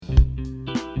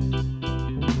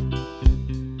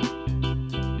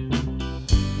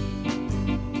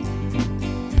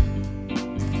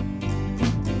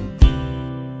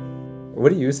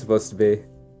What are you supposed to be?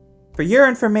 For your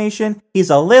information,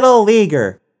 he's a little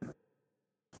leaguer.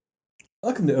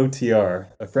 Welcome to OTR,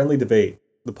 a friendly debate,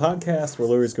 the podcast where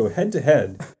lawyers go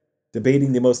head-to-head,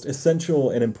 debating the most essential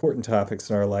and important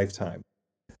topics in our lifetime.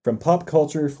 From pop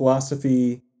culture,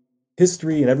 philosophy,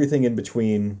 history, and everything in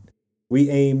between, we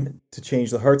aim to change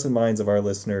the hearts and minds of our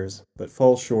listeners, but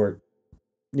fall short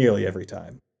nearly every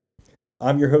time.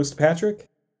 I'm your host, Patrick,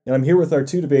 and I'm here with our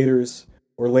two debaters,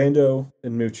 Orlando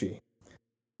and Moochie.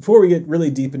 Before we get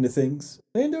really deep into things,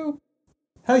 Orlando,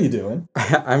 how you doing?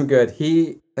 I'm good.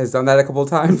 He has done that a couple of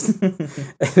times,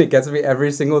 and it gets me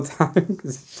every single time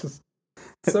because it's just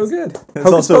so good. There's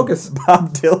also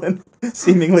Bob Dylan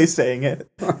seemingly saying it.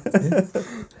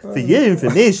 For your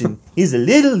information, he's a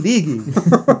little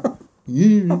leaguer.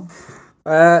 No,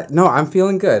 I'm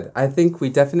feeling good. I think we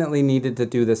definitely needed to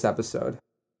do this episode.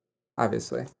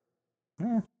 Obviously.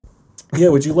 Yeah,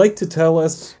 would you like to tell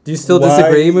us? Do you still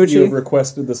disagree, Moochie? You've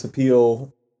requested this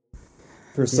appeal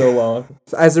for so long.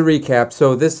 As a recap,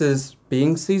 so this is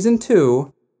being season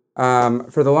 2.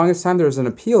 For the longest time, there was an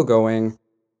appeal going.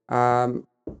 I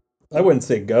wouldn't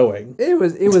say going. It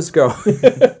was going.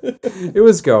 It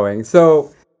was going.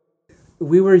 So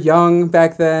we were young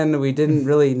back then. We didn't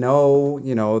really know,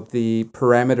 the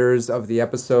parameters of the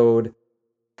episode.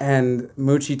 And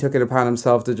Moochie took it upon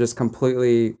himself to just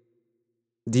completely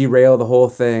derail the whole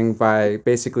thing by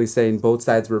basically saying both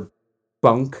sides were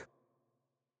bunk.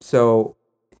 So,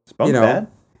 is bunk bad?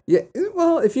 Yeah.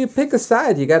 Well, if you pick a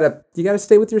side, you gotta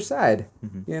stay with your side.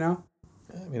 Mm-hmm.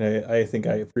 I mean, I think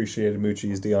I appreciated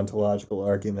Moochie's deontological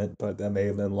argument, but that may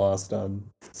have been lost on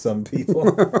some people.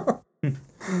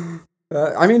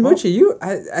 Moochie,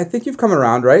 I think you've come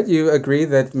around, right? You agree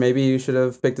that maybe you should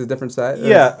have picked a different side?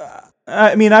 Yeah.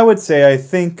 I mean, I would say I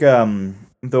think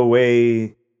the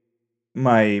way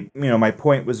my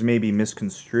point was maybe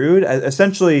misconstrued,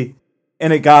 essentially,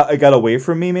 and it got away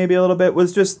from me maybe a little bit,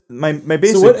 was just my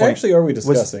basic So what point actually are we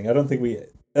discussing? I don't think we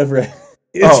ever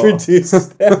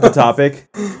introduced the topic.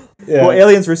 Yeah. Well,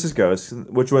 Aliens versus Ghosts,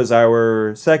 which was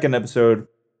our second episode,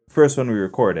 first one we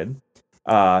recorded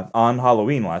on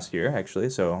Halloween last year, actually,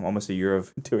 so almost a year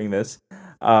of doing this.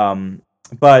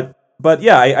 But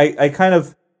yeah, I kind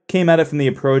of came at it from the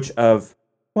approach of,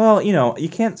 well, you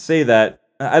can't say that.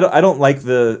 I don't like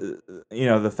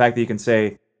the fact that you can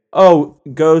say, oh,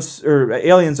 ghosts or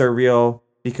aliens are real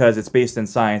because it's based in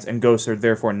science, and ghosts are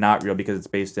therefore not real because it's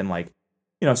based in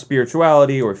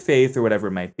spirituality or faith or whatever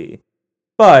it might be.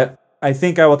 But I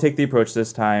think I will take the approach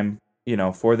this time,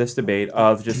 for this debate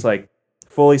of just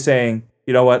fully saying,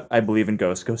 you know what, I believe in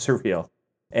ghosts. Ghosts are real,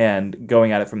 and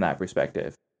going at it from that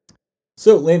perspective.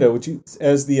 So, Lando, would you,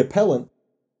 as the appellant,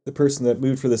 the person that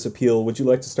moved for this appeal, would you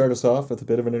like to start us off with a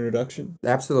bit of an introduction?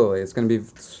 Absolutely. It's going to be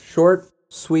short,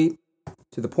 sweet,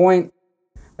 to the point.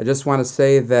 I just want to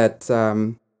say that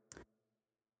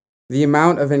the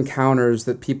amount of encounters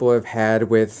that people have had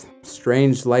with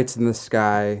strange lights in the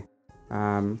sky,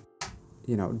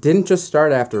 didn't just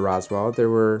start after Roswell. There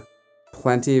were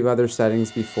plenty of other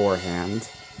sightings beforehand.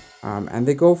 And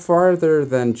they go farther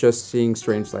than just seeing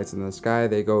strange lights in the sky.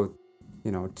 They go,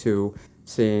 to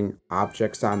seeing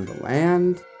objects on the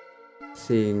land,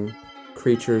 seeing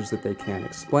creatures that they can't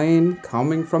explain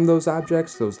coming from those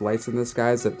objects, those lights in the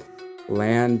skies that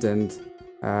land and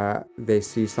they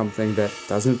see something that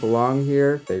doesn't belong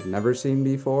here, they've never seen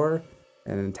before,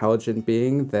 an intelligent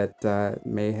being that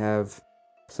may have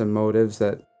some motives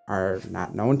that are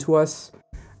not known to us.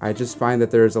 I just find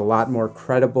that there's a lot more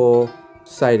credible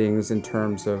sightings in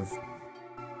terms of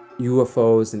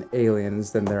UFOs and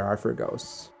aliens than there are for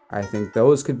ghosts. I think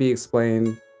those could be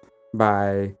explained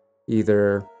by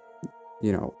either,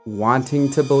 wanting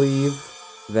to believe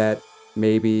that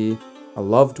maybe a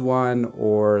loved one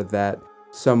or that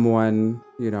someone,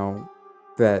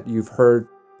 that you've heard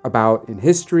about in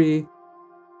history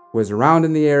was around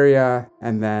in the area,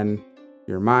 and then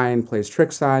your mind plays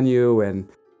tricks on you, and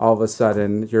all of a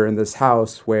sudden you're in this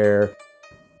house where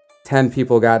 10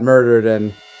 people got murdered,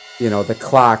 and, the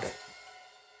clock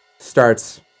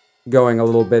starts going a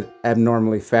little bit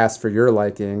abnormally fast for your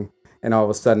liking, and all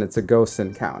of a sudden it's a ghost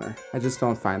encounter. I just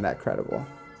don't find that credible.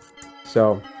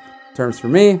 So, terms for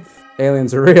me,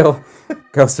 aliens are real,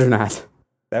 ghosts are not.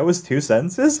 That was 2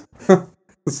 sentences?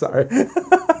 Sorry.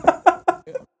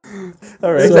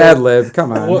 All right. It's ad-lib,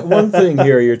 come on. One thing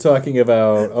here, you're talking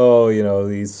about,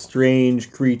 these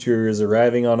strange creatures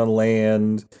arriving on a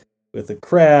land with a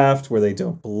craft where they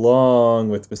don't belong,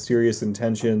 with mysterious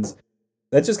intentions.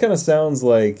 That just kind of sounds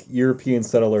like European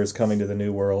settlers coming to the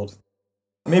New World.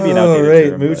 Maybe not. All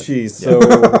right, Moochie.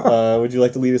 So, would you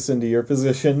like to lead us into your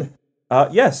position?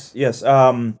 Yes.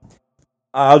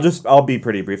 I'll be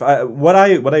pretty brief. What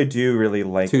I do really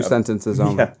like. 2 sentences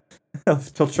only. Yeah,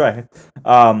 I'll try.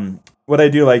 What I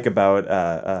do like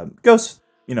about ghost,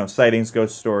 sightings,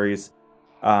 ghost stories,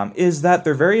 is that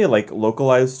they're very like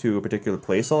localized to a particular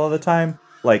place a lot of the time.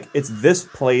 Like it's this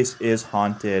place is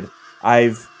haunted.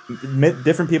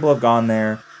 Different people have gone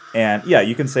there, and yeah,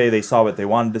 you can say they saw what they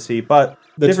wanted to see, but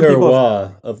The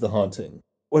terroir of the haunting.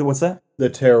 Wait, what's that? The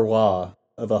terroir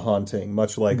of a haunting,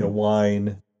 much like a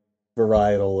wine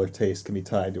varietal or taste can be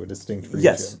tied to a distinct region.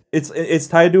 Yes, it's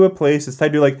tied to a place. It's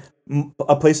tied to like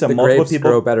a place that The multiple grapes people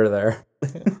grow better there.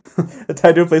 It's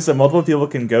tied to a place that multiple people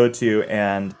can go to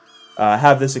and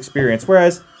have this experience.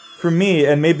 Whereas for me,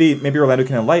 and maybe Orlando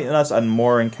can enlighten us on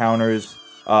more encounters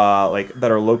like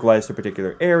that are localized to a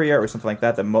particular area or something like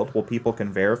that multiple people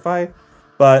can verify.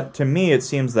 But to me, it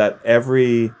seems that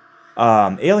every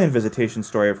alien visitation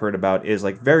story I've heard about is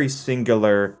like very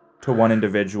singular to one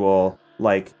individual.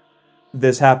 Like,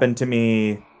 this happened to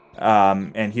me,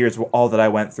 and here's all that I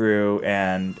went through,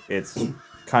 and it's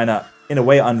kind of, in a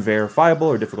way, unverifiable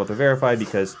or difficult to verify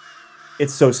because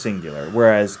it's so singular.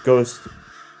 Whereas ghost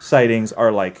sightings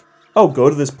are like, oh, go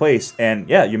to this place, and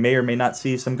yeah, you may or may not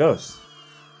see some ghosts.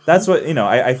 That's what,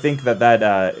 I think that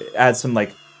adds some,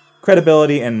 like,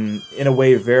 credibility and, in a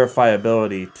way,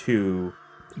 verifiability to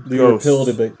the ghosts.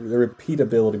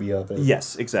 repeatability of it.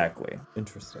 Yes, exactly.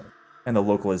 Interesting. And the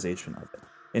localization of it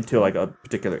into, like, a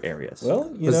particular areas.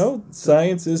 Well,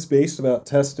 science is based about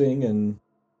testing and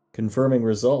confirming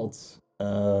results.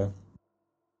 But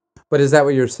is that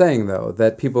what you're saying, though?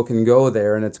 That people can go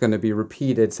there and it's going to be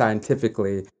repeated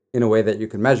scientifically in a way that you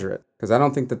can measure it? Because I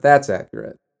don't think that that's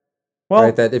accurate. Well,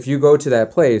 right? That if you go to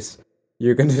that place,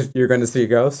 you're gonna see a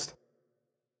ghost.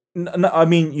 No, I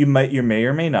mean, you may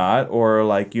or may not, or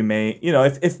like you may,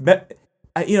 if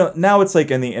now it's like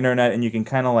in the internet and you can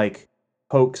kind of like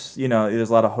hoax. There's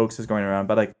a lot of hoaxes going around,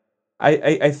 but like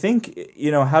I think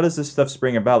how does this stuff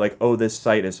spring about? Like, oh, this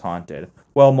site is haunted.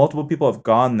 Well, multiple people have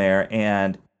gone there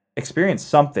and experienced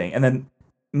something, and then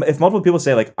if multiple people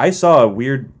say like, I saw a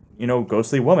weird,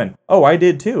 ghostly woman. Oh, I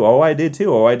did too. Oh, I did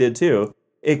too. Oh, I did too.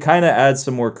 It kind of adds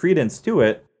some more credence to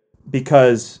it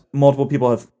because multiple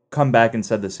people have come back and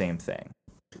said the same thing.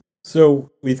 So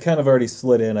we've kind of already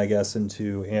slid in, I guess,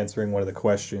 into answering one of the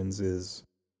questions is,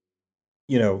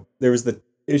 there was the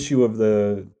issue of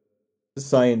the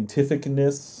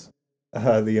scientificness,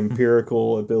 the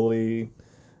empirical ability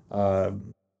to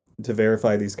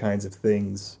verify these kinds of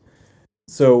things.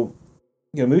 So,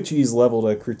 Moochie's leveled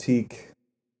a critique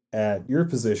at your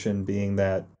position being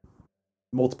that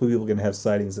multiple people can have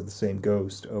sightings of the same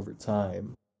ghost over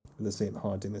time, the same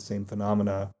haunting, the same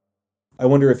phenomena. I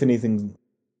wonder if you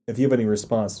have any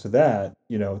response to that,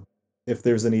 if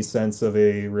there's any sense of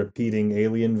a repeating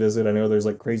alien visit. I know there's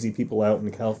like crazy people out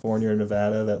in California or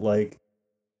Nevada that like,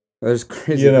 there's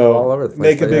crazy people all over the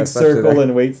place. Make a big circle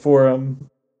and wait for them.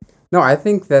 No, I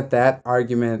think that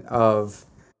argument of,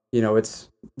 it's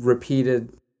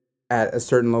repeated at a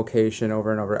certain location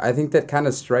over and over, I think that kind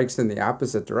of strikes in the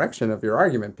opposite direction of your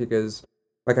argument because,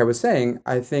 like I was saying,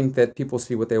 I think that people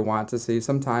see what they want to see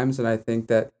sometimes, and I think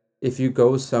that if you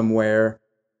go somewhere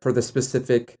for the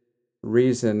specific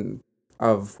reason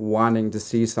of wanting to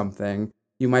see something,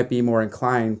 you might be more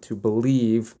inclined to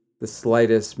believe the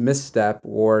slightest misstep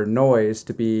or noise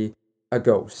to be a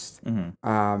ghost.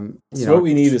 Mm-hmm. So what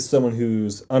we need is someone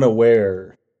who's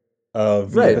unaware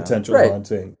of the potential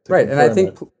haunting. Right, and I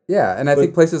think I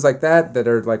think places like that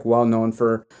are like well known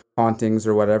for hauntings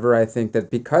or whatever. I think that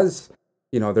because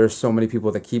there's so many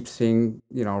people that keep seeing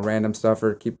random stuff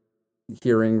or keep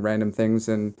hearing random things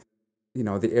in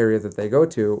the area that they go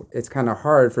to, it's kind of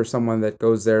hard for someone that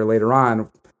goes there later on,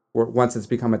 or once it's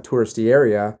become a touristy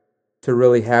area, to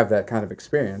really have that kind of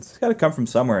experience. It's got to come from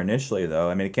somewhere initially, though.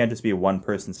 I mean, it can't just be one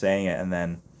person saying it and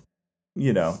then,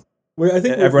 I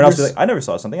think everyone else is like, I never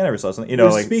saw something.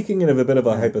 We're speaking of a bit of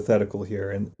a hypothetical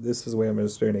here, and this is the way I'm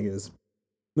understanding is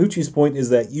Moochie's point is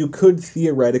that you could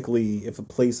theoretically, if a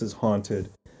place is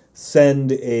haunted,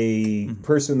 send a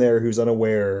person there who's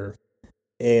unaware,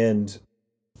 and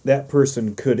that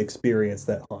person could experience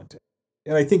that haunting.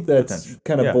 And I think that's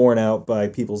kind of borne out by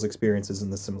people's experiences in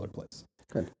the similar place.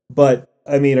 Good. But,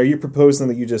 I mean, are you proposing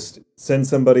that you just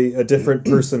send a different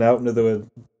person out into the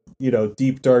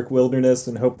deep, dark wilderness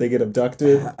and hope they get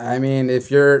abducted? I mean, if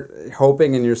you're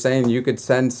hoping and you're saying you could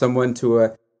send someone to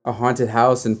a haunted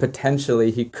house and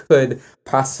potentially he could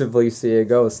possibly see a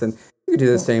ghost, then you could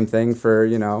do the same thing for,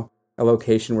 a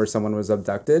location where someone was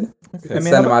abducted. Okay. Send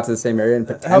them out to the same area and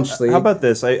potentially... How about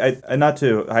this? I not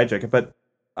to hijack it, but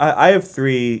I have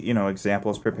 3,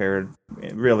 examples prepared,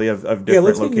 really, of different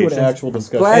let's get locations. you an actual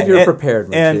discussion. Glad you're prepared,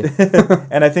 Richie.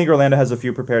 And I think Orlando has a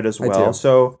few prepared as well. too.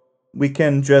 So we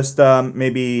can just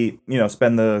maybe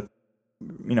spend the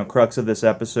crux of this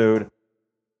episode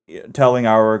telling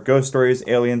our ghost stories,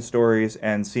 alien stories,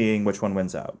 and seeing which one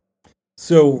wins out.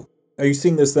 So, are you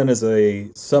seeing this then as a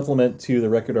supplement to the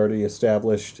record already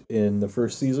established in the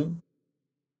first season?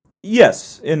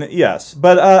 Yes,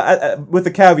 but with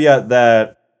the caveat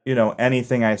that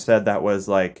anything I said that was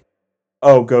like,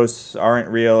 oh, ghosts aren't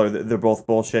real or they're both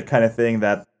bullshit kind of thing,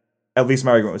 that at least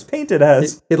my argument was painted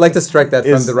as. He'd like to strike that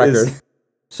from the record.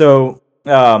 So,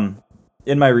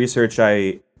 in my research,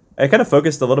 I kind of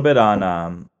focused a little bit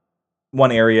on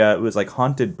one area. It was like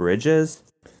haunted bridges.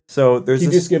 So there's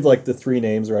Can you just give like the 3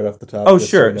 names right off the top? Oh,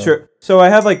 sure. So I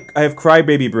have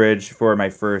Crybaby Bridge for my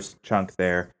first chunk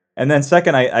there. And then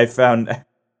second, I found,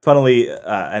 funnily,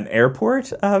 an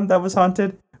airport that was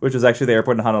haunted, which was actually the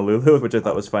airport in Honolulu, which I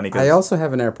thought was funny. I also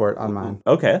have an airport on mine.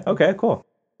 Okay, cool.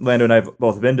 Lando and I have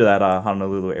both been to that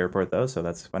Honolulu airport, though, so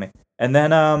that's funny. And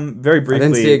then, very briefly... I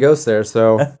didn't see a ghost there,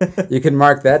 so you can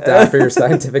mark that down for your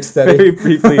scientific study. Very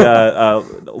briefly,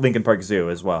 Lincoln Park Zoo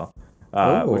as well,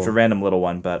 which is a random little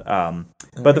one. But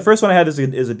the first one I had is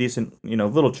a decent,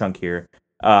 little chunk here.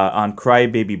 On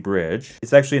Crybaby Bridge.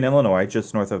 It's actually in Illinois,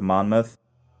 just north of Monmouth,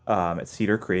 at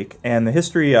Cedar Creek. And the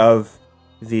history of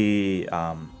the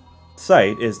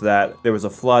site is that there was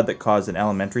a flood that caused an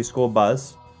elementary school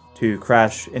bus to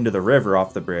crash into the river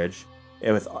off the bridge,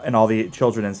 and all the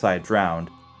children inside drowned.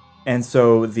 And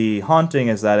so the haunting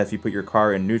is that if you put your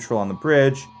car in neutral on the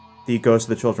bridge, the ghosts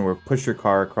of the children will push your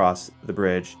car across the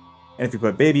bridge. And if you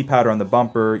put baby powder on the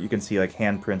bumper, you can see like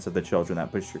handprints of the children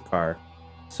that pushed your car.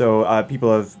 So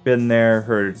people have been there,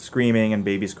 heard screaming and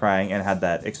babies crying, and had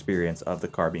that experience of the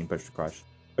car being pushed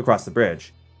across the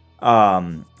bridge.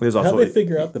 There's also How'd they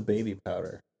figure out the baby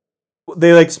powder?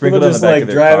 They like sprinkled on the back like of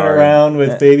their driving car. around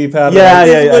with baby powder. Yeah, like,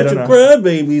 I don't know.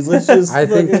 Crybabies. Let's just. I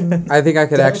think I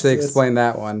could actually this. explain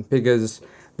that one, because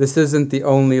this isn't the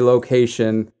only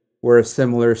location where a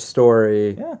similar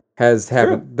story has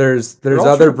happened. There's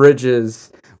other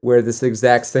bridges where this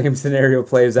exact same scenario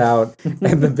plays out,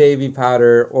 and the baby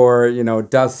powder or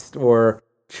dust or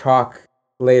chalk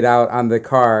laid out on the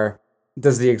car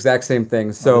does the exact same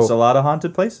thing. So there's a lot of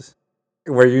haunted places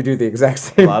where you do the exact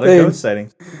same thing. A lot of ghost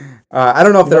sightings. I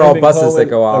don't know if they're all buses that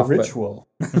go off. A ritual.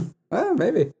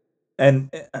 Maybe.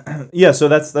 And so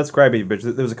that's Crybaby Bridge.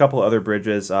 There was a couple other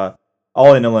bridges,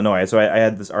 all in Illinois. So I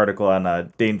had this article on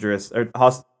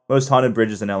most haunted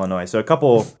bridges in Illinois. So a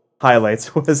couple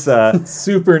highlights was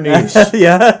super niche.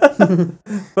 Yeah.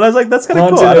 But I was like, that's kind of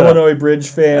cool. Haunted Illinois bridge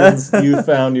fans, you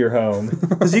found your home.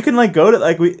 Because you can go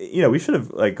to we should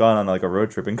have gone on a road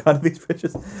trip and gone to these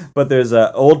bridges. But there's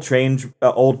a old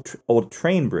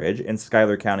train bridge in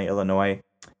Schuyler County, Illinois.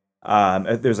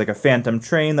 There's a phantom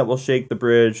train that will shake the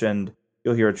bridge, and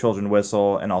you'll hear a children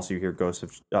whistle, and also you hear ghosts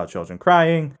of children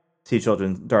crying, see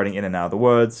children darting in and out of the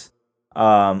woods.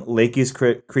 Lakey's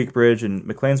Creek Bridge in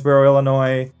McLeansboro,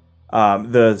 Illinois.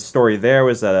 The story there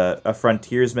was that a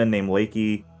frontiersman named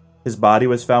Lakey, his body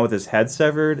was found with his head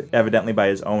severed, evidently by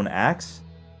his own axe.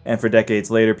 And for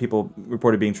decades later, people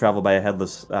reported being traveled by a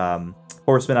headless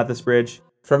horseman at this bridge.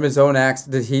 From his own axe,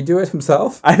 did he do it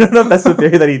himself? I don't know if that's the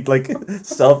theory that he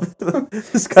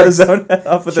just cut his own head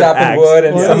off with an axe. Wood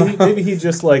and Well, maybe he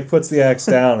just puts the axe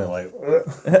down and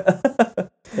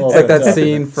It's like that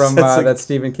scene from that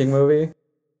Stephen King movie.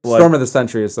 What? Storm of the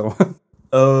Century is the one.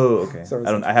 Oh, okay.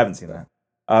 I haven't seen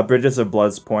that. Bridges of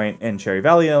Bloods Point in Cherry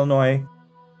Valley, Illinois.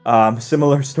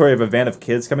 Similar story of a van of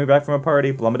kids coming back from a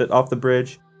party, plummeted off the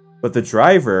bridge, but the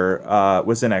driver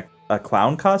was in a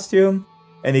clown costume,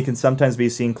 and he can sometimes be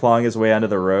seen clawing his way onto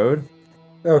the road.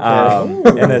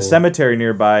 Okay. And a cemetery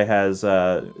nearby has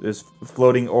there's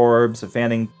floating orbs, a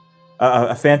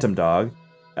phantom dog,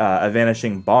 a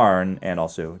vanishing barn, and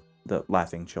also the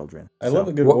laughing children. I love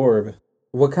a good orb.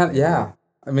 What kind? Yeah,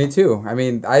 me too. I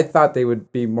mean, I thought they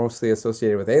would be mostly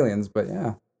associated with aliens, but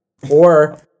yeah,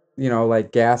 or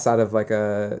gas out of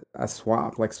a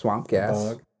swamp, like swamp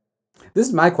gas. This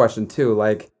is my question too.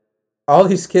 All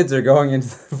these kids are going into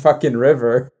the fucking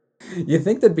river. You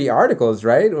think there'd be articles,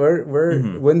 right?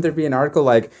 Wouldn't there be an article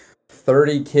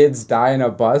 30 kids die in a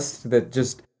bus that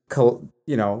just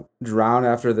drown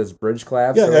after this bridge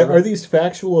collapse? Yeah, are these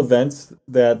factual events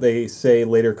that they say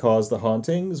later caused the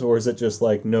hauntings, or is it just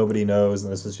nobody knows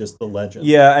and this is just the legend?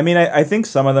 Yeah, I mean, I think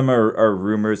some of them are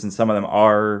rumors and some of them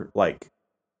are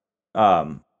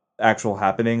actual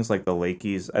happenings, like the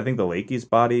Lakey's. I think the Lakey's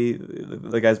body,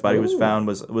 the guy's body was found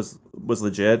was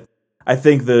legit. I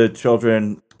think the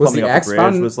children was the off axe the bridge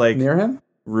found was near him?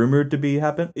 rumored to be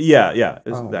happen. Yeah, it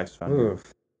was the Axis Foundry.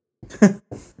 Oof.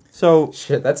 So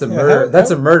Shit, that's a Yeah, murder. how-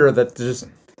 That's a murder that just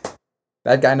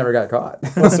that guy never got caught.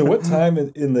 Well, so what time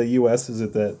in the U.S. is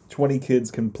it that 20 kids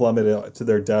can plummet to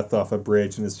their death off a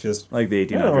bridge, and it's just like the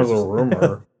that 1800s, was a or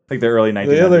rumor. like the early 1900s.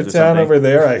 The other or town something. over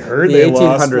there, I heard The they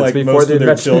lost 1800s like before most the of their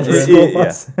invention of children.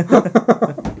 the school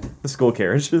bus. The school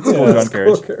carriage, the school Yeah, drawn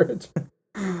carriage. School carriage.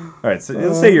 All right,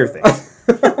 so say your thing.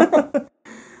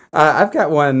 I've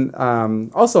got one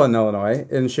also in Illinois,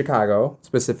 in Chicago,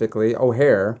 specifically,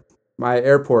 O'Hare. My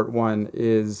airport one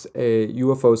is a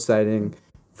UFO sighting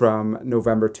from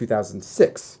November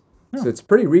 2006. So it's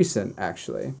pretty recent,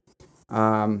 actually.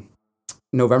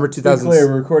 November To be clear, 2000,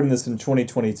 we're recording this in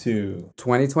 2022.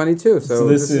 2022. So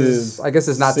this this is I guess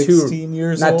it's not 16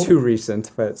 years not old? too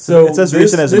recent, but So It's as this,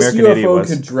 recent as this American Idiot UFO was.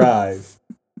 could drive.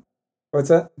 what's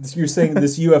that? You're saying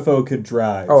this UFO could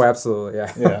drive. Oh, absolutely,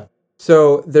 yeah. yeah.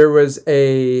 So there was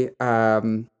a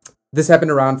this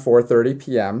happened around 4:30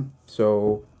 p.m.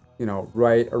 So,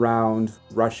 right around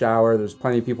rush hour. There's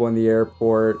plenty of people in the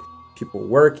airport, people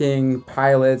working,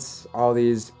 pilots, all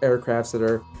these aircrafts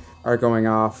that are going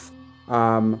off.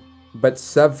 But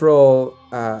several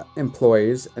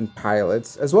employees and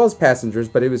pilots, as well as passengers,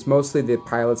 but it was mostly the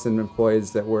pilots and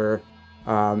employees that were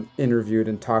interviewed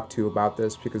and talked to about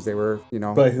this because they were,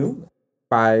 By whom?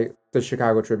 by the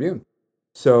Chicago Tribune.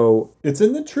 So It's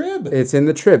in the Trib. it's in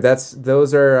the Trib.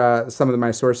 Those are some of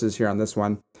my sources here on this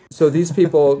one. So these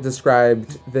people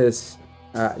described this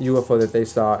UFO that they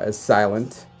saw as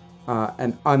silent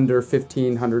and under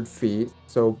 1,500 feet.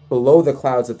 So below the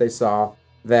clouds that they saw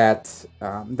that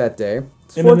day.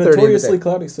 It's in a 4:30 in the notoriously day.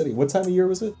 cloudy city. What time of year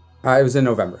was it? It was in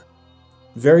November.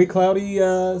 Very cloudy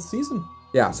season.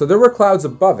 Yeah, so there were clouds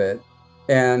above it,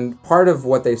 and part of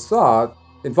what they saw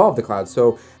involved the clouds.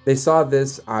 So they saw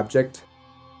this object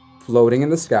floating in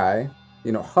the sky,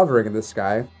 hovering in the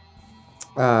sky.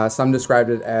 Some described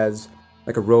it as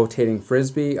like a rotating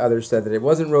frisbee. Others said that it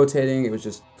wasn't rotating, it was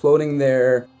just floating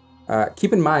there.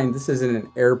 Keep in mind, this isn't an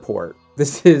airport.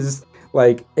 This is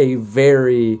like a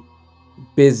very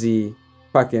busy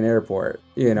fucking airport.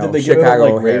 Did they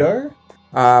Chicago get it on O'Hare.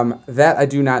 radar? That I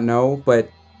do not know, but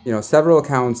several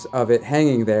accounts of it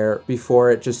hanging there before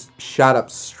it just shot up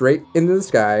straight into the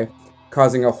sky,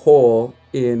 causing a hole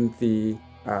in the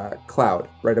cloud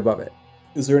right above it.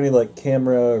 Is there any like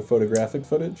camera or photographic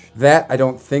footage? That I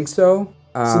don't think so.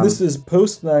 So this is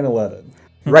post 9/11.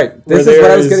 Right. Where This is what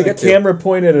I was there going to is get a to. camera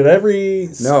pointed at every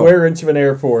square inch of an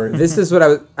airport. This is what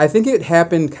I think it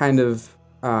happened kind of.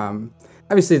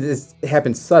 Obviously, this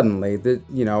happened suddenly. That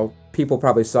people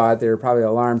probably saw it. They were probably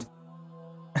alarmed.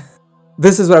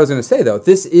 This is what I was going to say, though.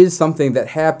 This is something that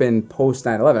happened post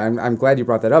 9/11. I'm glad you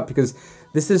brought that up because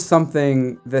this is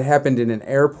something that happened in an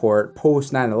airport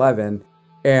post 9/11.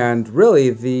 And really,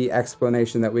 the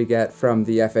explanation that we get from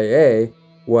the FAA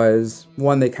was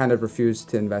one they kind of refused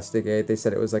to investigate. They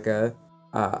said it was like a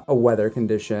weather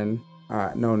condition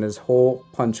known as hole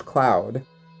punch cloud,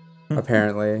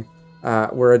 apparently,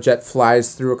 where a jet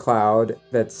flies through a cloud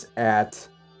that's at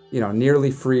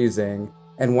nearly freezing.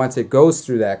 And once it goes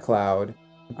through that cloud,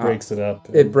 It breaks it up.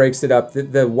 it breaks it up.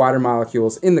 The water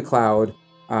molecules in the cloud,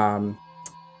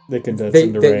 They condense they-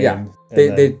 into they- rain. yeah, and they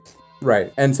then-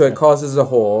 right, and so it causes a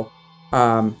hole.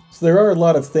 So there are a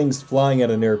lot of things flying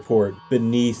at an airport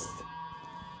beneath.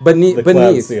 Beneath, The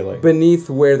cloud ceiling. beneath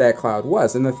where that cloud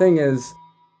was, and the thing is,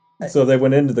 So they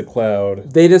went into the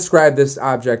cloud they described this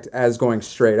object as going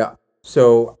straight up.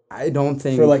 So I don't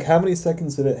think for like how many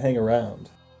seconds did it hang around?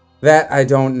 that I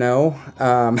don't know.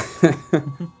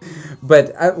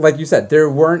 But like you said, there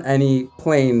weren't any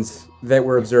planes that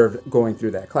were observed going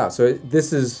through that cloud. So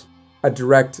this is a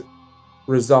direct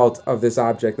result of this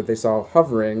object that they saw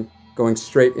hovering, going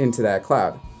straight into that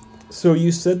cloud. So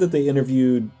you said that they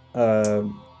interviewed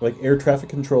like air traffic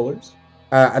controllers.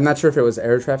 I'm not sure if it was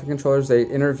air traffic controllers. They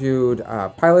interviewed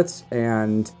pilots,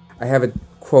 and I have a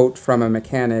quote from a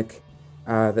mechanic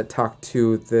that talked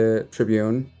to the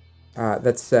Tribune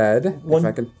that said, One- if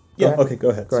I can, Yeah. Okay. Go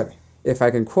ahead. go ahead. Sorry. If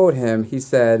I can quote him, he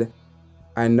said,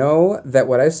 "I know that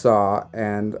what I saw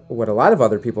and what a lot of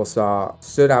other people saw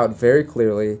stood out very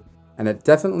clearly, and it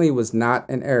definitely was not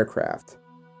an aircraft,"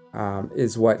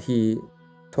 is what he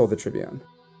told the Tribune.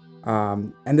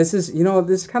 And this is,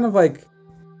 this is kind of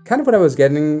what I was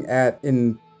getting at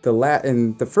in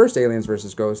the first Aliens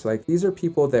versus Ghosts. Like, these are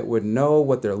people that would know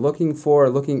what they're looking for,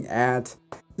 looking at.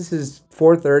 This is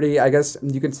 4:30. I guess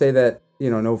you could say that,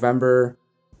 November,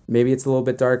 maybe it's a little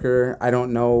bit darker. I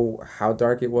don't know how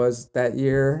dark it was that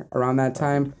year around that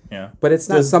time. Yeah. But it's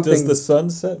not Does something. the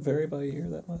sunset vary by year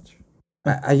that much?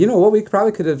 You know what? We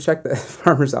probably could have checked the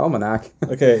Farmer's Almanac.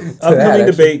 Okay, that, upcoming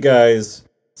actually. debate, guys.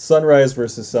 Sunrise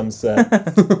versus Sunset.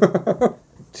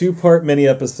 2-part mini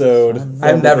episode.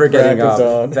 I'm never getting up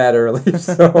dawn. that early,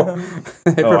 so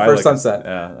I prefer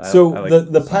sunset. So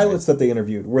the pilots that they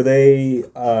interviewed, were they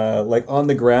like on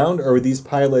the ground, or were these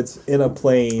pilots in a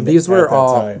plane? These were at that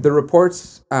all time? the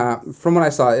reports. From what I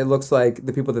saw, it looks like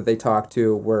the people that they talked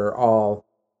to were all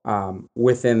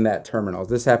within that terminal.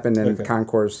 This happened in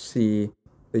Concourse C,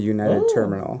 the United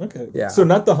terminal. Okay. Yeah. So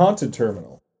not the haunted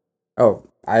terminal. Oh,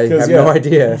 I have no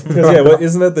idea. Because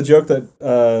isn't that the joke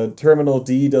that Terminal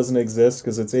D doesn't exist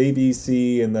because it's A, B,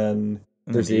 C, and then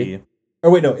there's E.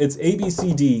 Oh wait, no, it's A, B,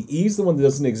 C, D. E's the one that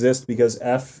doesn't exist because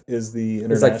F is the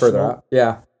international. It's like further up.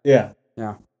 Yeah. Yeah.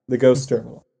 Yeah. The ghost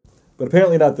terminal. But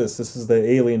apparently not this. This is the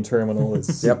alien terminal.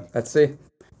 It's Yep. Let's see.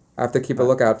 I have to keep a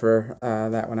lookout for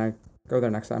that when I go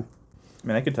there next time. I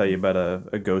mean, I could tell you about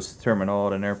a ghost terminal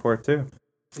at an airport too.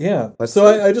 Yeah. Let's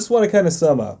So see. I just want to kind of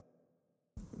sum up.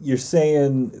 You're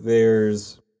saying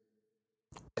there's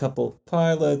a couple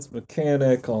pilots,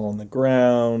 mechanic, all on the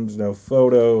ground, no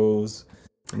photos,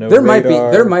 no There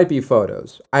radar. might be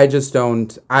photos. I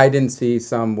didn't see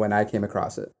some when I came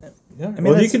across it. Yeah. I mean,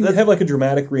 Well, if you that's- can have like a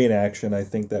dramatic reenaction, I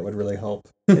think that would really help.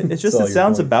 It's just Sell it your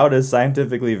sounds point. about as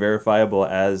scientifically verifiable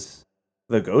as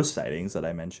the ghost sightings that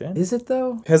I mentioned. Is it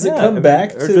though? Has it Yeah, I come mean,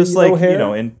 back or to just like O'Hare?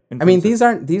 in I mean, terms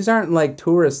of- these aren't like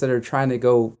tourists that are trying to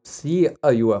go see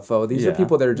a UFO. These are Yeah.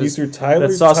 people that are just These are Tyler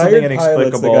that saw something tired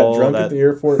pilots that got inexplicable drunk that- at the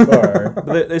airport bar.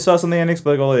 But they saw something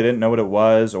inexplicable. They didn't know what it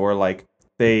was, or like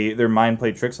their mind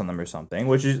played tricks on them or something.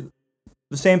 Which is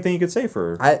the same thing you could say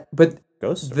for but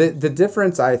ghosts. the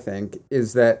difference I think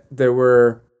is that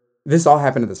this all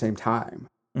happened at the same time.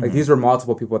 Like Mhm. these were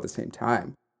multiple people at the same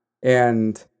time,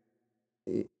 and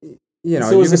you know,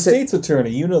 So you as a could say- state's attorney,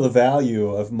 you know the value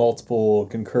of multiple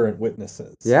concurrent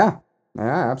witnesses. yeah,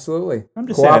 absolutely. I'm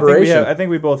just saying. Cooperation. I think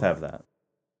we both have that.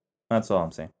 That's all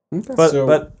I'm saying. Okay. But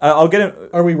So- I'll get it.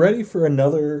 Are we ready for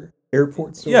another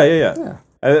airport story? Yeah. yeah.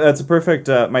 That's a perfect.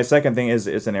 My second thing is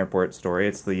an airport story.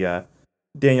 It's the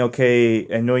Daniel K.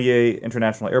 Inouye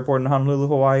International Airport in Honolulu,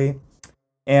 Hawaii,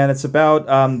 and it's about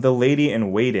the lady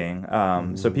in waiting.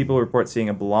 So people report seeing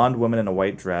a blonde woman in a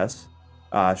white dress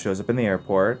shows up in the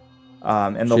airport,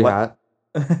 and the She hot.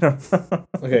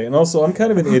 Okay, and also I'm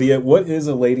kind of an idiot. What is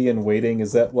a lady in waiting?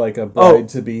 Is that like a bride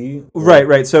to be?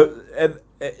 right. So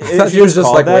I thought she was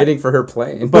just like waiting for her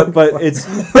plane. but it's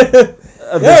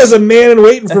There was a man in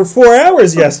waiting for 4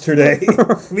 hours yesterday.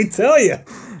 Let me tell you.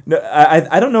 No,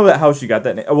 I don't know how she got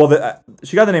that name. Well,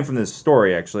 she got the name from this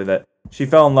story, actually, that she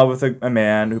fell in love with a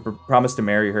man who promised to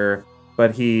marry her,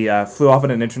 but he flew off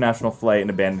on an international flight and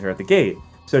abandoned her at the gate.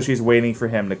 So she's waiting for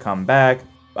him to come back,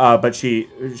 but she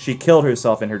killed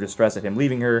herself in her distress at him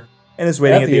leaving her and is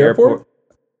waiting At at the the airport. airport?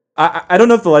 I don't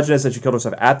know if the legend is that she killed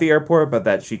herself at the airport, but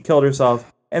that she killed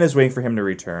herself and is waiting for him to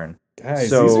return. Guys,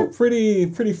 So- these are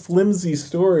pretty flimsy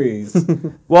stories.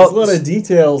 Well, There's a lot of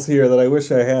details here that I wish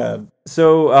I had.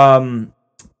 so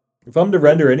If I'm to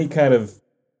render any kind of,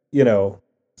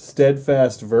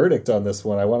 steadfast verdict on this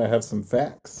one, I want to have some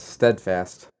facts.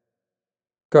 Steadfast.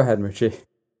 Go ahead, Moochie.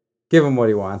 Give him what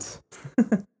he wants.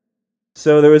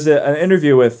 So there was an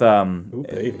interview with Ooh,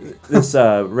 baby. this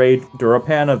Ray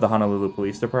Durapan of the Honolulu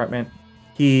Police Department.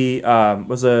 He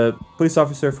was a police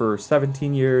officer for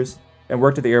 17 years and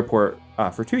worked at the airport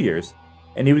for 2 years.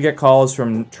 And he would get calls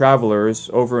from travelers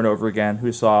over and over again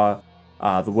who saw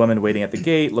the woman waiting at the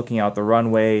gate, looking out the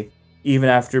runway, even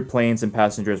after planes and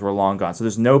passengers were long gone. So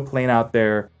there's no plane out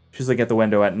there. She's looking at the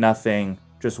window at nothing,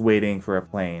 just waiting for a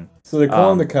plane. So they're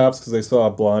calling the cops because they saw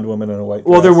a blonde woman in a white dress.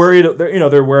 Well, they're worried.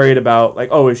 They're worried about like,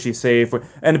 oh, is she safe?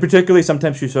 And particularly,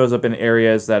 sometimes she shows up in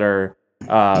areas that are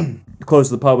closed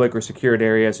to the public or secured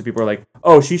areas. So people are like,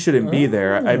 oh, she shouldn't be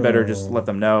there. I better just let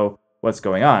them know what's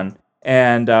going on.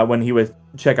 And when he would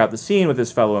check out the scene with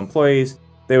his fellow employees,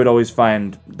 they would always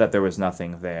find that there was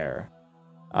nothing there.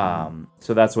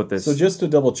 So that's what this. So just to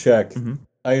double check, Mhm.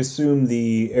 I assume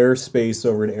the airspace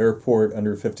over an airport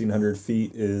under 1,500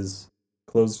 feet is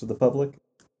closed to the public?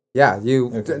 Yeah,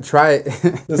 you Okay. try.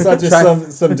 It's not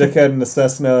just some dickhead in a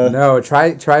Cessna. No,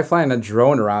 try flying a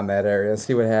drone around that area.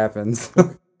 See what happens.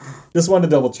 Just wanted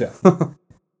to double check.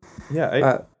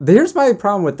 yeah. Here's my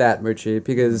problem with that, Moochie,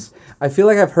 because I feel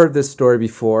like I've heard this story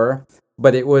before,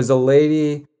 but it was a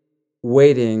lady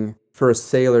waiting for a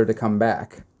sailor to come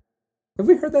back. Have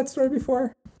we heard that story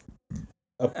before?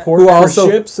 A port Who for also-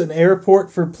 ships, an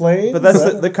airport for planes? But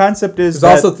that's the concept is She's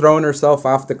that also throwing herself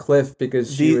off the cliff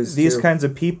because she was these too- kinds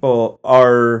of people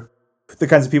are the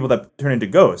kinds of people that turn into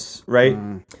ghosts, right?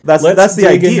 Mm. That's the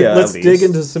dig idea. let's at dig least.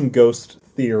 into some ghost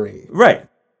theory. Right.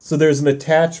 So there's an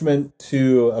attachment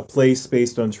to a place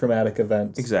based on traumatic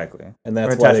events. Exactly. And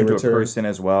that's or why they attachment to a return. person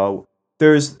as well.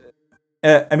 there's,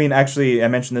 I mean, actually, I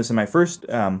mentioned this in my first,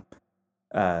 our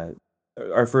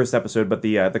first episode, but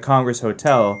the Congress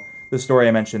Hotel, the story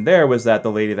I mentioned there was that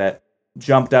the lady that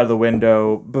jumped out of the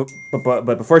window,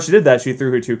 but before she did that, she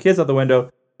threw her 2 kids out the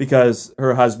window because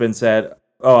her husband said,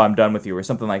 "Oh, I'm done with you," or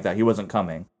something like that. He wasn't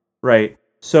coming, right?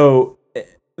 So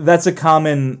that's a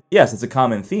common, yes, it's a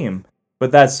common theme,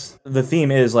 but the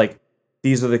theme is like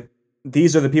these are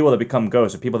the people that become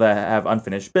ghosts, or people that have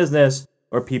unfinished business,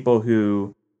 or people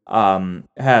who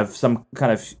have some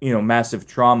kind of massive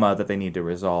trauma that they need to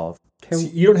resolve. So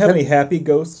you don't have any happy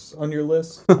ghosts on your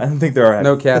list? I don't think there are.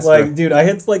 No Casper. Like, dude, I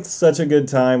had like such a good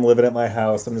time living at my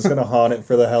house. I'm just gonna haunt it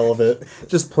for the hell of it.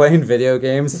 Just playing video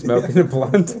games, smoking a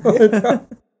blunt.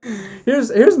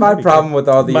 Here's my problem with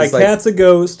all these. My cat's a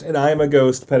ghost, and I'm a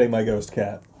ghost petting my ghost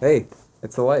cat. Hey,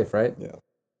 it's a life, right? Yeah.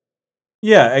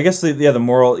 Yeah, I guess the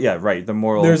moral. Yeah, right. The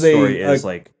moral story is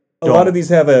like a lot of these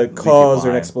have a cause or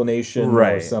an behind. explanation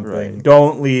right, or something. Right.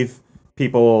 Don't leave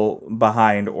people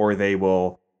behind, or they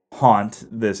will haunt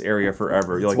this area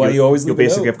forever. That's why you always you'll leave a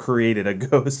basically note. have created a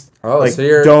ghost. Oh, like, so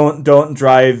you're don't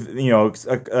drive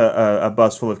a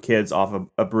bus full of kids off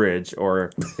a bridge,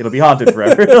 or it'll be haunted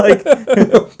forever. Like,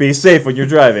 be safe when you're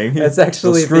driving. It's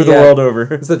actually You'll screw the world over.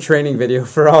 It's a training video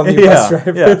for all new bus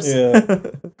drivers.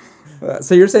 Yeah.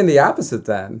 So you're saying the opposite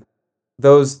then?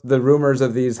 The rumors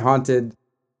of these haunted,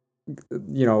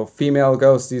 female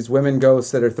ghosts, these women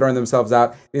ghosts that are throwing themselves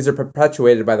out, these are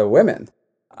perpetuated by the women.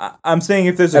 I'm saying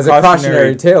if there's as a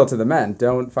cautionary tale to the men,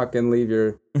 don't fucking leave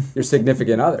your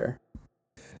significant other.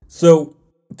 So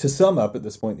to sum up at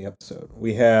this point in the episode,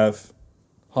 we have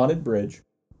haunted bridge.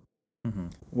 Mm-hmm.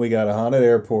 We got a haunted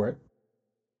airport.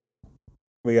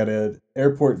 We got an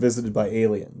airport visited by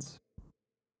aliens.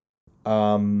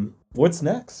 What's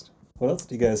next? What else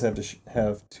do you guys have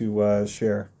to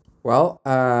share? Well,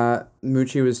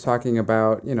 Moochie was talking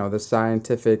about the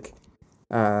scientific,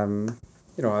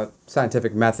 a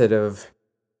scientific method of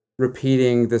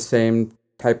repeating the same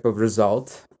type of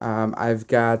result. I've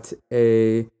got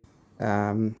an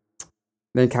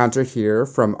encounter here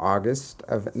from August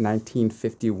of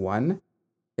 1951,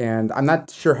 and I'm not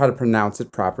sure how to pronounce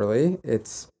it properly.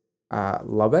 It's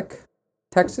Lubbock,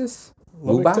 Texas.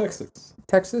 Lubbock,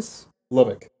 Texas.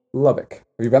 Lubbock. Have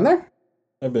you been there?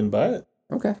 I've been by it.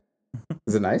 Okay.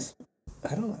 Is it nice?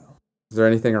 I don't know. Is there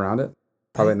anything around it?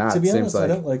 Probably not. To be Seems honest, I like.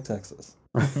 don't like Texas.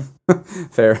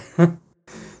 Fair.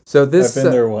 So this. I've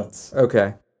been there once.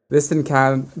 Okay. This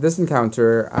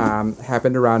encounter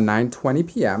happened around 9:20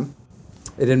 p.m.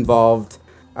 It involved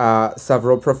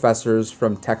several professors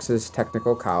from Texas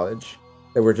Technical College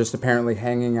that were just apparently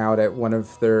hanging out at one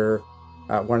of their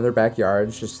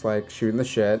backyards, just like shooting the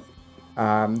shit.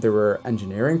 There were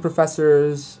engineering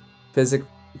professors,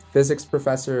 physics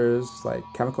professors, like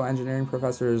chemical engineering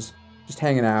professors, just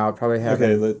hanging out, probably having...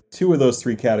 Okay, the 2 of those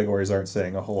 3 categories aren't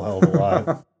saying a whole hell of a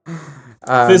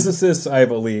lot. Physicists, I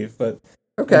believe, but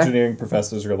engineering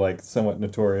professors are like somewhat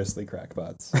notoriously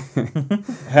crackpots.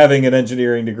 Having an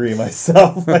engineering degree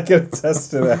myself, I can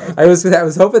attest to that. I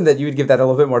was hoping that you would give that a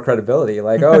little bit more credibility.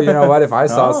 Like, oh, you know what? If I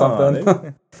saw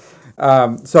something...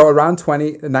 So around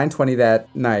 9:20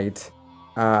 that night,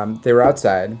 they were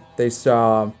outside. They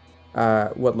saw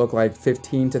what looked like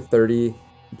 15 to 30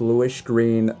 bluish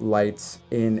green lights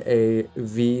in a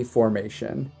V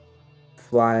formation,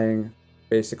 flying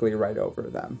basically right over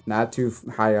them. Not too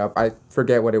high up. I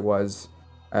forget what it was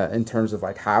in terms of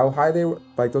like how high they were,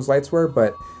 like those lights were,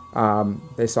 but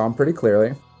they saw them pretty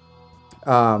clearly.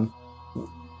 About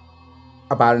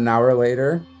an hour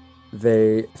later,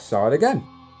 they saw it again.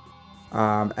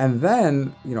 And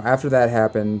then, after that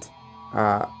happened...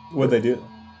 What did they do?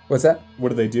 What's that? What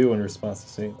did they do in response to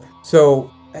seeing it?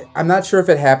 So, I'm not sure if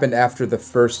it happened after the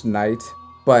first night,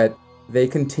 but they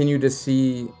continue to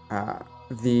see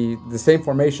the same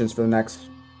formations for the next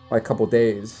couple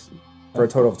days, for a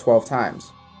total of 12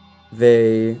 times.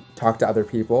 They talked to other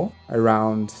people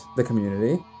around the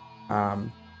community.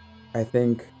 I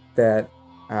think that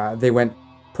they went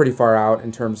pretty far out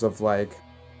in terms of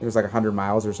it was 100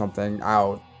 miles or something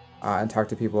out, and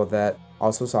talked to people that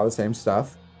also saw the same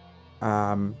stuff.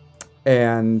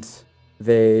 And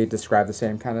they described the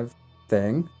same kind of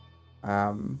thing.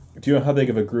 Do you know how big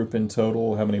of a group in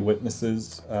total, how many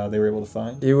witnesses they were able to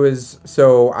find?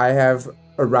 I have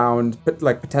around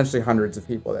potentially hundreds of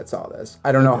people that saw this.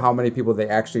 I don't know how many people they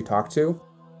actually talked to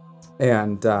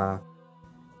and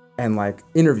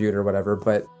interviewed or whatever,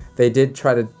 but they did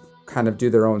try to kind of do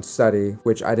their own study,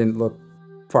 which I didn't look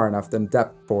far enough in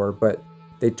depth for, but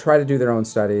they try to do their own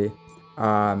study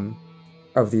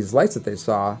of these lights that they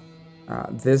saw.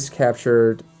 This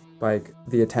captured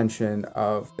the attention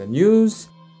of the news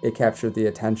It captured the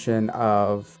attention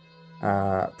of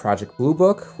Project Blue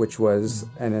Book, which was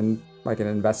an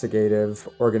investigative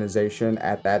organization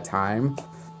at that time.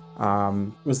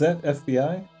 Was that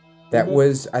FBI? That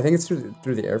was, I think it's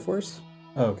through the Air Force.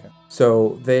 Oh, okay.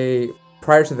 So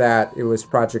prior to that, it was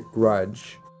Project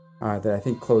Grudge that I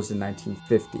think closed in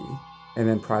 1950. And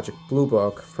then Project Blue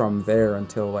Book from there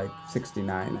until like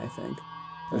 69, I think,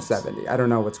 or 70. I don't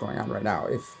know what's going on right now.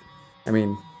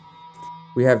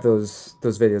 We have those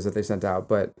videos that they sent out,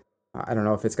 but I don't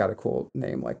know if it's got a cool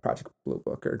name like Project Blue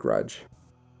Book or Grudge.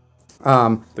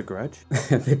 The Grudge?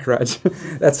 The Grudge.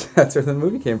 That's where the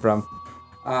movie came from.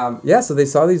 So they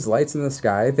saw these lights in the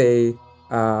sky.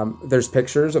 There's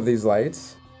pictures of these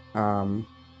lights.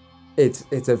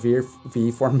 It's a V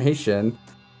formation.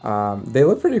 They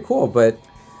look pretty cool, but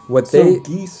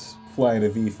geese fly in a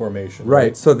V formation,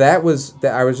 right? So that was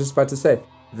I was just about to say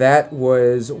that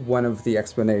was one of the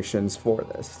explanations for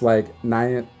this. Like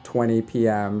 9:20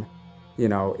 p.m.,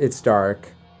 it's dark.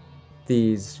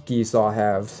 These geese all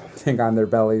have something on their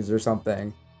bellies or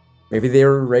something. Maybe they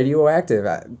were radioactive.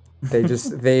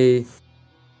 They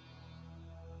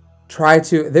try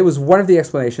to. There was one of the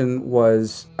explanation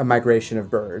was a migration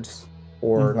of birds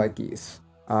or like geese.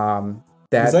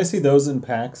 Because I see those in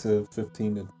packs of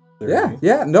 15 to 30.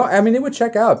 Yeah. No, it would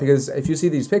check out because if you see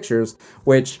these pictures,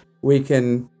 which we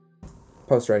can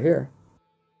post right here.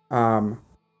 You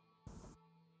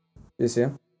see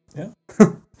them? Yeah.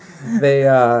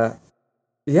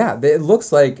 It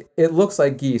looks like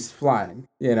geese flying,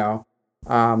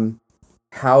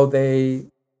 how they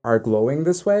are glowing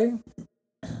this way,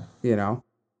 it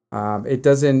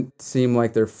doesn't seem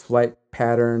like their flight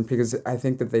pattern because I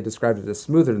think that they described it as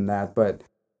smoother than that, but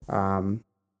they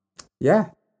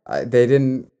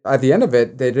didn't, at the end of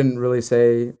it, they didn't really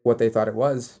say what they thought it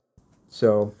was.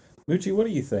 So Moochie, what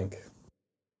do you think?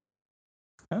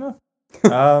 I don't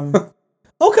know.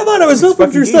 Oh, come on, I was hoping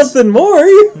for something more.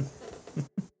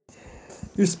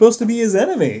 You're supposed to be his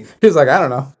enemy. He's like, I don't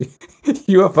know.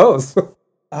 UFOs.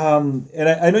 And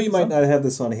I know you might not have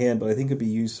this on hand, but I think it'd be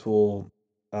useful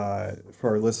for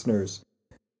our listeners.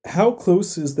 How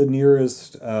close is the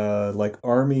nearest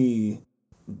Army,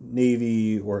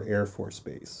 Navy, or Air Force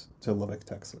base to Lubbock,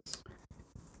 Texas?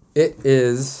 It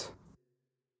is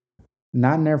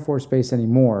not an Air Force base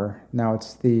anymore. Now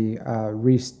it's the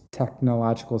Reese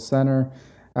Technological Center,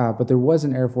 but there was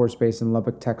an Air Force base in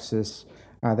Lubbock, Texas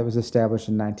that was established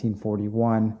in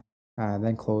 1941,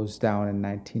 then closed down in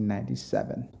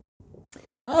 1997.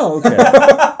 Oh, okay.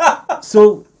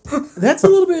 So that's a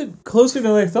little bit closer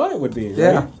than I thought it would be, right?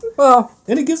 Yeah. Well,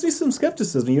 and it gives me some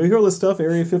skepticism. You hear all this stuff,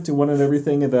 Area 51 and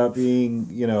everything, about being,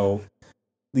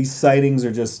 these sightings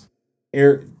are just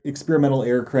experimental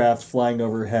aircraft flying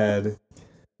overhead.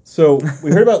 So we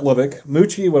heard about Lubbock.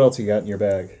 Moochie, what else you got in your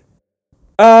bag?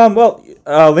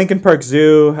 Lincoln Park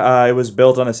Zoo, it was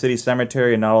built on a city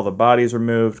cemetery and not all the bodies were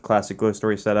moved. Classic ghost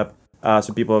story setup.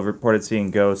 So people have reported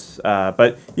seeing ghosts.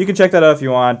 But you can check that out if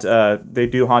you want. They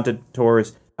do haunted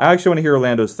tours. I actually want to hear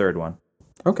Orlando's third one.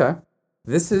 Okay.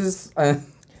 This is...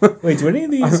 Wait, do any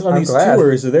of these on these glad.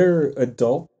 tours, are there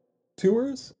adult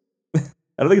tours? I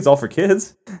don't think it's all for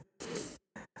kids.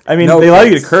 I mean, No, they allow you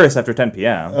to it's- curse after 10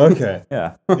 p.m. Okay.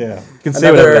 Yeah. Yeah. You can say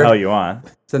Another- whatever the hell you want.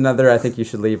 It's another I think you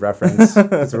should leave reference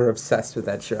because we're obsessed with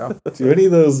that show. Do any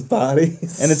of those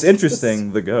bodies? And it's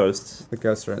interesting, the ghosts. The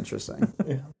ghosts are interesting.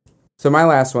 Yeah. So my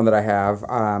last one that I have,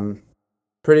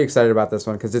 pretty excited about this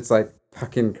one because it's like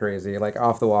fucking crazy, like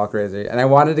off the wall crazy. And I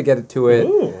wanted to get to it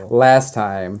Ooh. last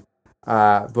time,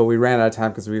 but we ran out of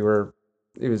time because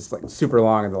it was like super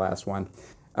long in the last one.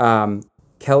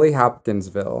 Kelly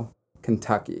Hopkinsville,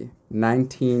 Kentucky,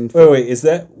 19... Wait, is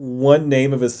that one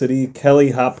name of a city?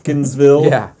 Kelly Hopkinsville?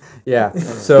 Yeah.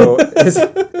 So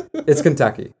it's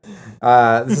Kentucky.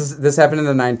 This happened in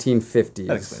the 1950s.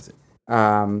 That explains it.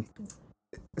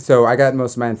 So I got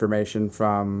most of my information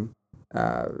from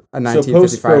a 1955. So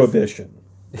post-prohibition.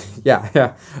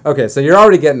 Yeah. Okay, so you're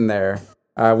already getting there,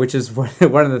 which is one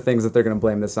of the things that they're going to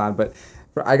blame this on. But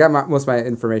I got most of my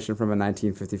information from a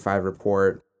 1955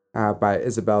 report by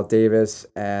Isabel Davis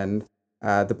and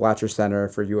the Blatcher Center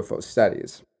for UFO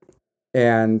Studies.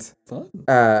 And Fun.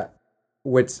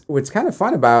 what's kind of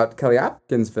fun about Kelly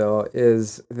Hopkinsville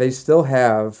is they still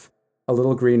have a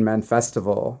Little Green Men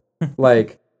festival,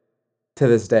 like, to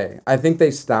this day. I think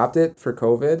they stopped it for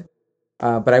COVID,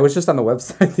 but I was just on the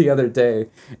website the other day,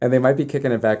 and they might be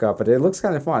kicking it back up, but it looks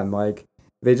kind of fun. Like,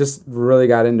 they just really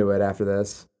got into it after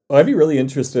this. Well, I'd be really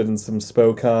interested in some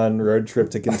Spokane road trip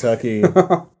to Kentucky.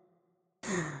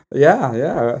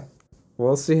 Yeah.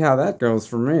 We'll see how that goes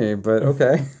for me, but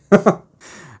okay.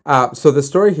 So the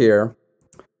story here,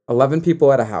 11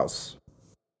 people at a house.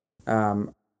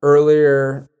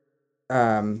 Earlier,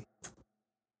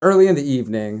 early in the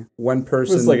evening, one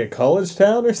person. It was like a college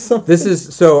town or something. This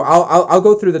is so. I'll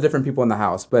go through the different people in the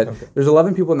house, but Okay. there's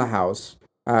 11 people in the house.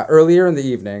 Earlier in the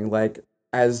evening, like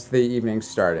as the evening's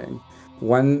starting,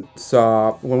 one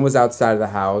was outside of the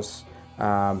house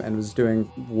and was doing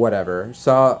whatever.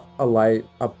 Saw a light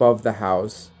above the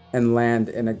house and land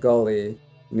in a gully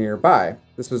nearby.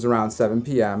 This was around 7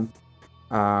 p.m.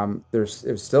 It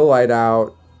was still light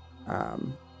out.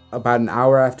 About an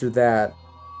hour after that,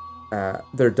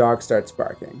 their dog starts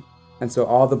barking, and so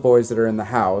all the boys that are in the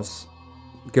house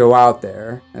go out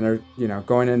there and are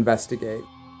going to investigate.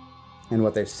 And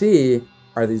what they see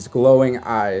are these glowing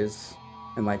eyes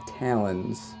and like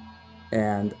talons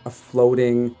and a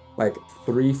floating like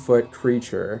 3-foot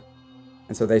creature.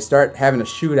 And so they start having a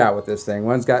shootout with this thing.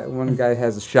 One guy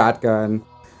has a shotgun,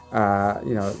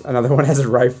 another one has a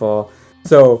rifle.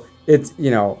 So it's,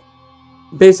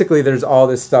 basically there's all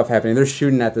this stuff happening. They're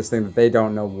shooting at this thing that they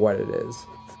don't know what it is.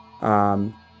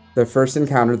 The first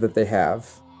encounter that they have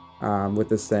with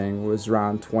this thing was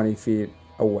around 20 feet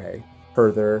away,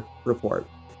 per their report.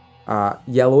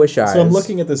 Yellowish eyes. So I'm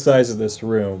looking at the size of this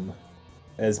room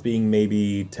as being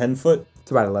maybe 10 foot,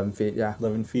 It's about 11 feet, yeah.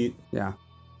 11 feet. Yeah.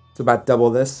 It's about double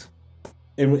this.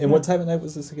 And what time of night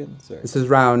was this again? Sorry. This is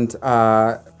around,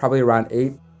 probably around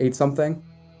 8 something.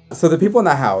 So the people in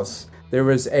the house, there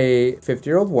was a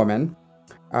 50-year-old woman.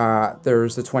 There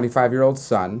was a 25-year-old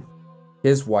son,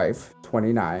 his wife,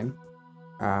 29.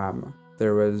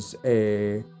 There was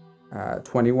a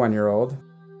 21-year-old,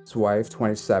 his wife,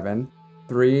 27.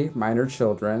 3 minor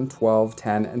children, 12,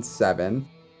 10, and 7.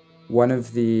 One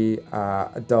of the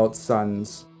adult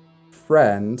son's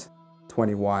friend,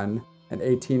 21, an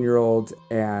 18-year-old,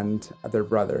 and their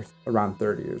brother, around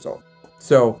 30 years old.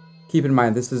 So keep in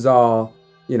mind, this is all,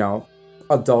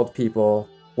 adult people.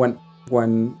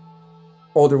 One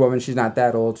older woman, she's not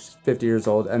that old, she's 50 years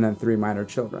old, and then 3 minor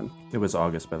children. It was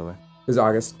August, by the way. It was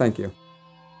August, thank you.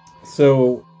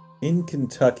 So in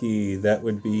Kentucky, that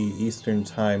would be Eastern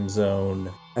time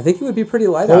zone. I think it would be pretty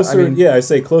light Closer, out. I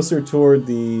say closer toward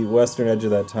the western edge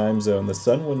of that time zone. The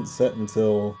sun wouldn't set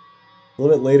until a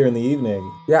little bit later in the evening.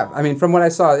 Yeah, from what I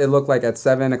saw, it looked like at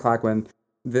 7 o'clock when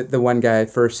the one guy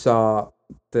first saw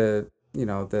the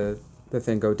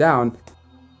thing go down,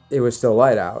 it was still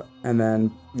light out. And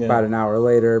then about an hour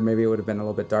later, maybe it would have been a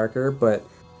little bit darker. But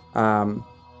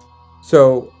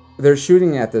so they're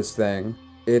shooting at this thing.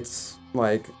 It's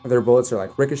like their bullets are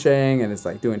like ricocheting and it's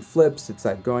like doing flips. It's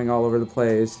like going all over the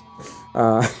place.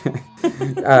 That's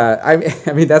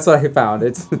what I found.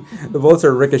 It's the bullets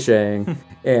are ricocheting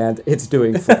and it's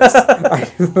doing flips. I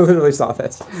literally saw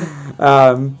this.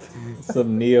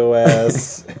 Some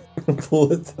Neo-ass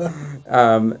bullets.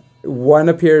 One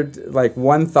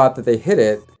thought that they hit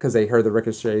it because they heard the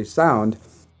ricochet sound.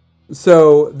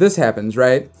 So this happens,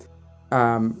 right?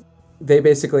 They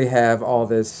basically have all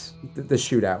the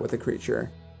shootout with the creature.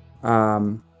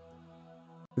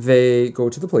 They go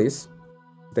to the police.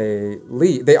 They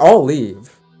leave. They all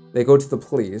leave. They go to the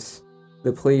police.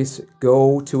 The police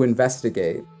go to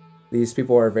investigate. These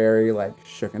people are very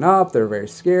shooken up. They're very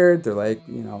scared. They're like,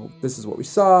 this is what we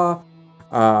saw.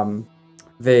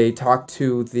 They talk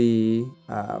to the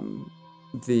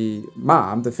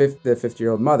mom, the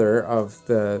 50-year-old mother of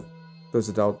those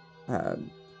adult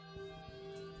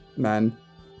men.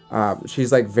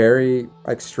 She's very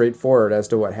straightforward as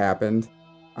to what happened.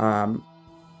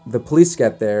 The police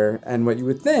get there, and what you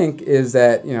would think is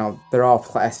that they're all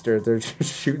plastered, they're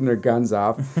just shooting their guns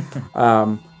off.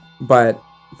 But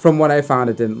from what I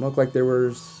found, it didn't look like there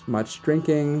was much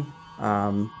drinking.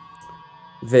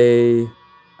 They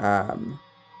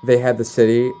had the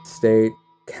city, state,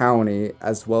 county,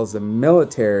 as well as the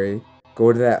military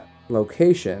go to that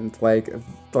location. Like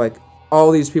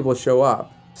all these people show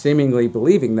up, seemingly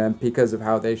believing them because of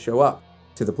how they show up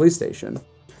to the police station.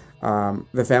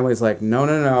 The family's like,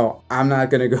 no, I'm not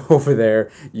going to go over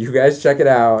there. You guys check it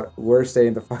out. We're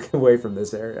staying the fuck away from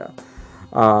this area.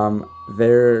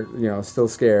 They're, still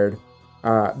scared.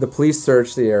 The police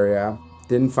search the area,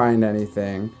 didn't find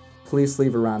anything. Police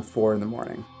leave around 4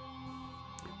 a.m.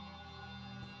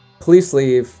 Police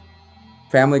leave,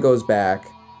 family goes back,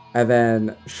 and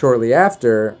then shortly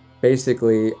after,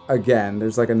 basically, again,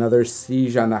 there's another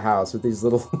siege on the house with these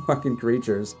little fucking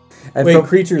creatures. And Wait,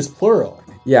 creatures plural?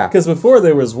 Yeah. Because before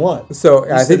there was one. So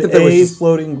I think that there was a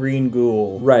floating green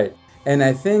ghoul. Right. And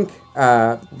I think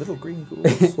little green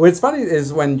ghouls. what's funny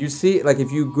is when you see,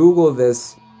 if you Google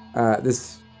this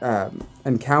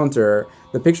encounter,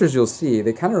 the pictures you'll see,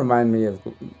 they kind of remind me of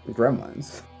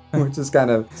Gremlins, which is kind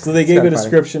of... So they gave a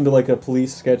description to a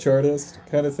police sketch artist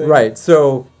kind of thing? Right.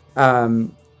 So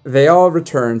they all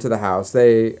return to the house.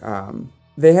 They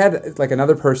had like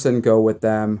another person go with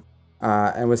them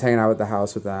and was hanging out at the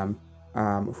house with them,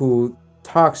 who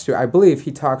talks to, I believe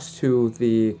he talks to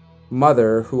the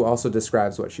mother, who also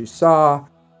describes what she saw.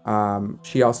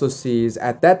 She also sees,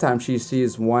 at that time, she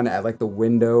sees one at like the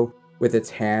window with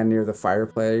its hand near the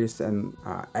fireplace, and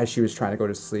as she was trying to go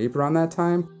to sleep around that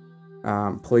time,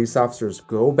 police officers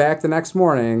go back the next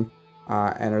morning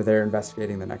and are there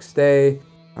investigating the next day.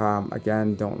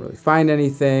 Again, don't really find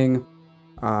anything.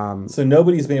 So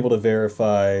nobody's been able to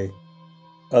verify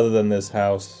other than this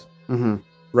house. Mm-hmm.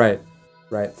 Right.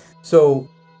 So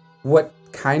what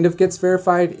kind of gets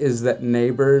verified is that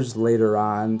neighbors later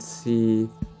on see,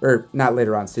 or not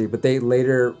later on see, but they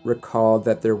later recalled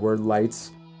that there were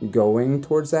lights going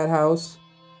towards that house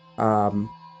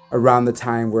around the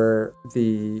time where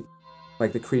the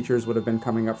creatures would have been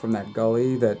coming up from that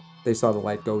gully that they saw the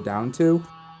light go down to.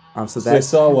 So they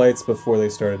saw lights before they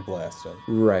started blasting.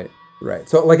 Right.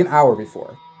 So like an hour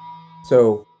before.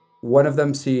 So one of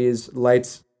them sees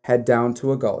lights head down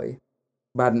to a gully.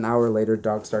 About an hour later,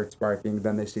 dog starts barking.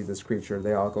 Then they see this creature.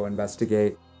 They all go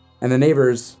investigate. And the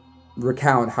neighbors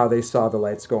recount how they saw the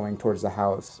lights going towards the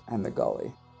house and the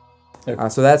gully. Okay.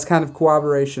 So that's kind of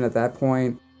corroboration at that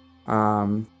point.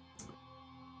 There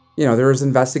was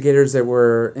investigators that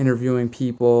were interviewing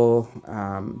people.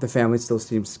 The family still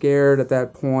seemed scared at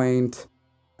that point.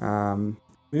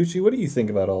 Uchi, what do you think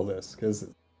about all this? Because,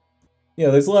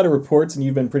 there's a lot of reports, and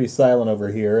you've been pretty silent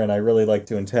over here, and I really like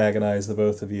to antagonize the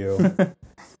both of you.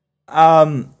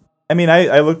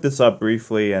 I looked this up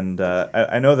briefly, and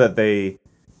I know that they,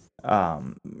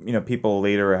 people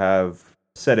later have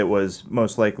said it was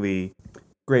most likely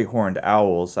great horned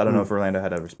owls. I don't know if Orlando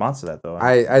had a response to that, though.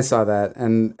 I saw that,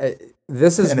 and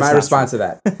this is my response to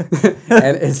that.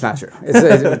 And it's not true.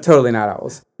 It's totally not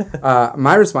owls.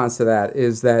 My response to that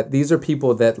is that these are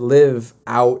people that live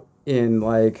out in,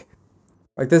 like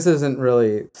this isn't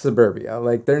really suburbia.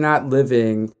 Like, they're not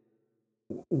living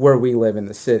where we live in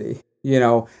the city.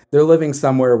 They're living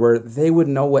somewhere where they would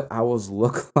know what owls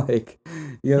look like.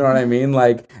 You know what I mean?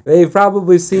 Like, they've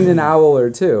probably seen an owl or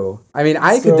two. I mean,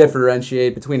 I could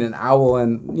differentiate between an owl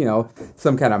and,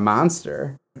 some kind of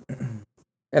monster.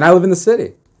 And I live in the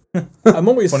city. I'm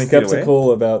always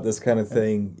skeptical about this kind of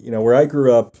thing. Where I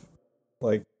grew up,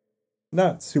 like,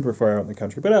 not super far out in the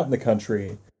country, but out in the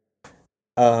country,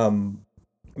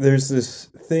 there's this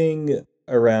thing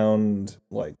around,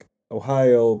 like,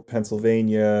 Ohio,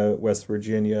 Pennsylvania, West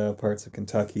Virginia, parts of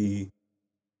Kentucky,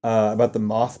 about the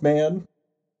Mothman.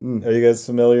 Are you guys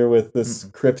familiar with this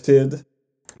cryptid?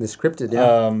 This cryptid,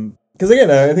 yeah. Because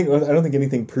again, I don't think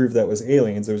anything proved that was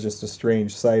aliens. It was just a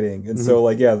strange sighting. And so,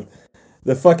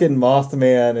 the fucking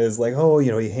Mothman is like,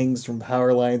 he hangs from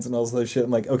power lines and all this other shit.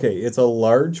 I'm like, okay, it's a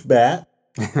large bat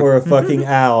or a fucking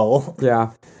owl.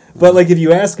 Yeah. But, like, if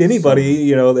you ask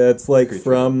anybody, that's, like,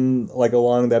 from, like,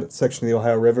 along that section of the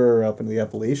Ohio River or up into the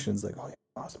Appalachians, like, oh, yeah,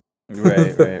 awesome.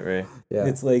 Right. Yeah.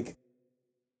 It's, like...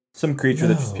 some creature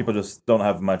that people just don't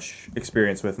have much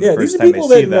experience with. The first time they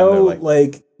see them, know,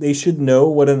 like, they should know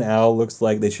what an owl looks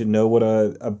like. They should know what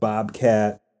a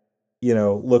bobcat,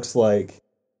 looks like.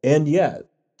 And yet.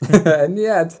 I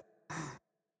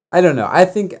don't know. I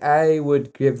think I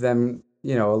would give them, a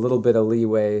little bit of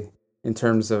leeway in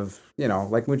terms of,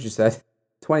 like what you said,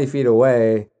 20 feet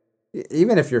away.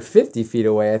 Even if you're 50 feet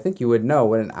away, I think you would know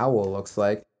what an owl looks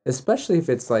like, especially if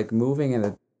it's like moving in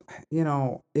a,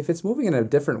 if it's moving in a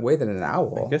different way than an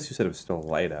owl. I guess you said it was still a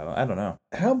light owl. I don't know.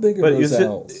 How big are those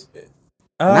owls?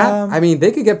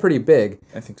 They could get pretty big.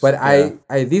 I think so. But yeah.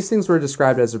 I these things were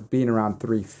described as being around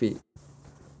 3 feet.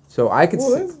 So I could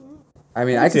see.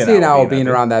 I could see an owl being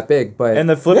around that big, but and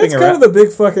the flipping that's around, kind of the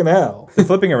big fucking owl. The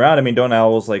flipping around. Don't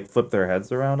owls like flip their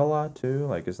heads around a lot too?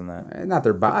 Like, isn't that not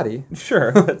their body?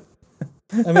 Sure. But...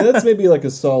 that's maybe like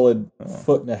a solid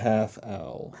 1.5 foot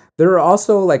owl. There are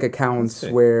also like accounts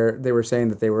where they were saying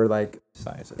that they were like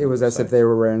it was as if they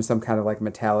were wearing some kind of like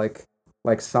metallic,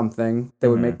 like something that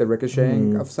would make the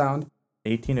ricocheting of sound.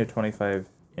 18 to 25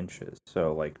 inches,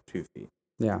 so like 2 feet.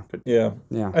 Yeah. Yeah.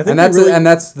 I think and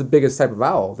that's the biggest type of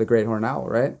owl, the great horned owl,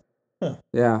 right? Huh.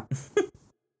 Yeah.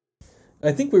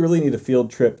 I think we really need a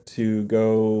field trip to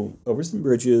go over some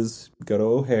bridges, go to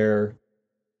O'Hare,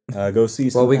 go see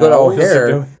some we go to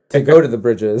O'Hare to go to the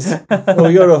bridges. Well,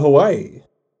 we go to Hawaii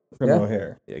from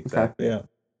O'Hare. Yeah, exactly. Okay.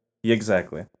 Yeah.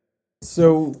 Exactly.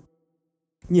 So,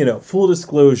 full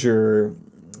disclosure,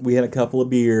 we had a couple of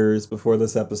beers before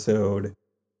this episode,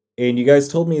 and you guys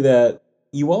told me that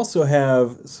you also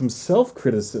have some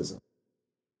self-criticism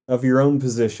of your own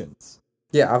positions.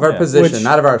 Yeah, of our position,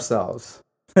 not of ourselves.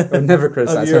 We've never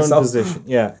criticized of your ourselves. own position,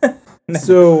 yeah.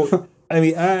 So, I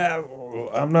mean,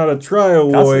 I'm not a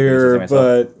trial Constantly lawyer, using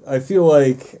myself. but I feel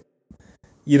like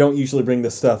you don't usually bring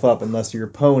this stuff up unless your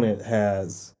opponent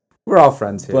has. We're all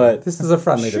friends here. But This is a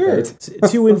friendly sure, debate.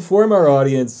 to inform our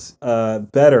audience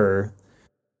better,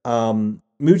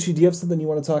 Moochie, do you have something you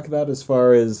want to talk about as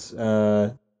far as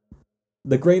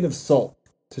the grain of salt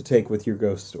to take with your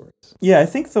ghost stories? Yeah, I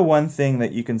think the one thing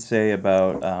that you can say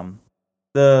about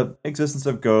the existence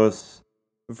of ghosts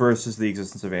versus the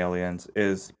existence of aliens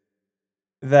is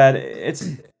that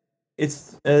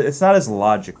it's not as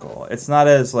logical. It's not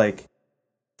as like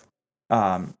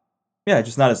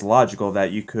just not as logical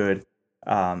that you can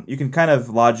kind of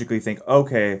logically think,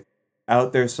 okay,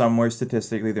 out there somewhere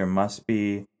statistically there must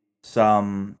be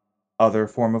some other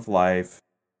form of life.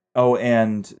 Oh,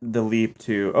 and the leap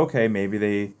to, okay, maybe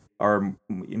they are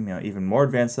even more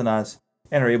advanced than us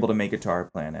and are able to make it to our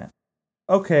planet.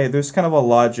 Okay, there's kind of a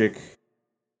logic,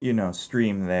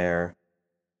 stream there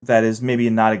that is maybe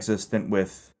not existent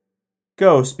with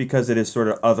ghosts because it is sort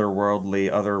of otherworldly,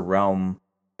 other realm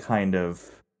kind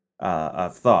of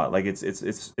thought. Like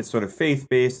it's sort of faith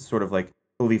based. It's sort of like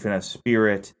belief in a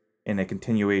spirit and a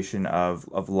continuation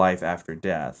of life after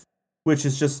death, which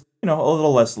is just a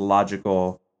little less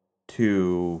logical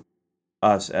to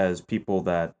us as people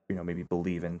that maybe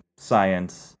believe in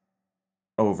science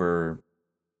over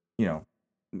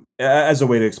as a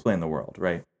way to explain the world,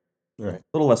 right? Right. A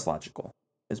little less logical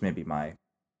is maybe my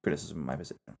criticism of my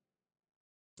position.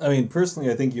 I mean, personally,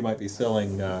 I think you might be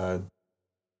selling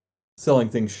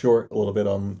things short a little bit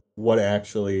on what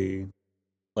actually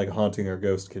like haunting or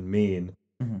ghost can mean.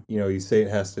 Mm-hmm. You say it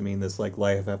has to mean this like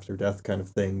life after death kind of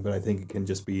thing, but I think it can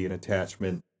just be an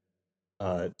attachment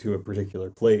to a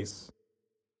particular place.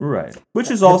 Right.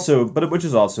 Which is also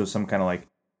some kind of like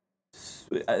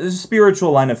a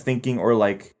spiritual line of thinking, or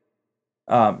like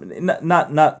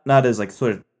not as like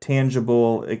sort of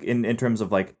tangible in terms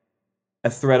of like a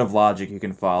thread of logic you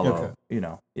can follow. Okay.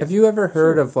 Yeah. Have you ever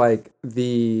heard of like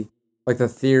the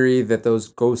theory that those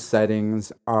ghost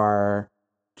sightings are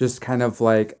just kind of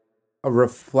like a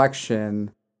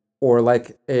reflection or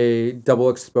like a double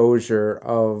exposure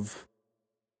of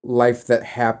life that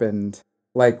happened?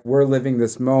 Like we're living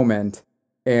this moment,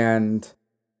 and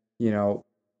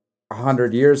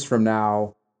 100 years from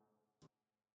now,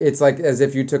 it's like as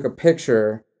if you took a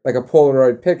picture, like a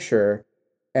Polaroid picture,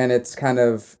 and it's kind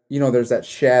of, there's that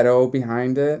shadow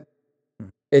behind it.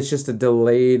 It's just a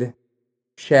delayed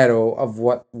shadow of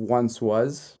what once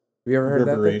was. Have you ever heard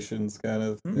that? Reverberations, kind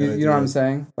of. You know what I'm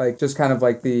saying? Like just kind of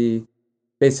like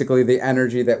basically the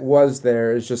energy that was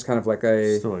there is just kind of like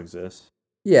It still exists.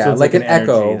 yeah, So it's like an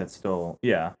energy echo. that's still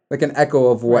Like an echo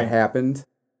of what Right. happened.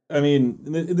 I mean,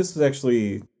 this is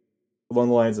actually along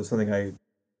the lines of something I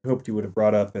hoped you would have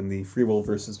brought up in the free will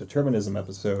versus determinism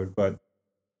episode, but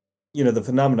the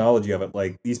phenomenology of it,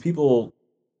 like these people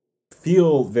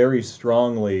feel very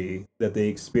strongly that they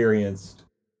experienced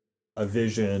a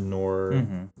vision or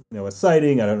a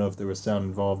sighting. I don't know if there was sound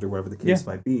involved or whatever the case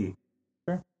might be.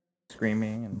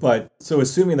 screaming and But so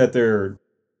assuming that they're,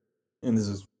 and this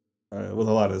is with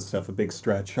a lot of this stuff a big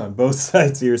stretch on both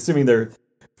sides, you're assuming their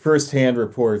first-hand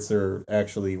reports are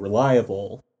actually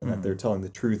reliable and that they're telling the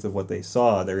truth of what they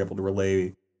saw, they're able to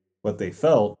relay what they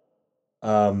felt.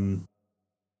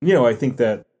 I think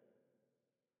that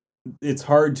it's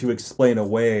hard to explain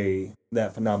away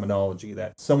that phenomenology,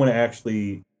 that someone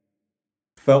actually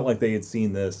felt like they had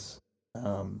seen this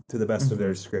to the best of their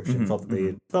description, felt that they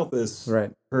had felt this,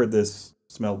 Right. heard this,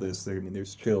 smelled this.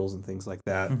 There's chills and things like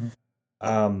that.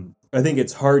 I think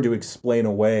it's hard to explain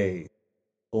away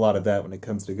a lot of that when it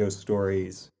comes to ghost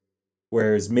stories.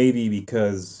 Whereas maybe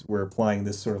because we're applying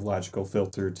this sort of logical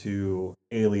filter to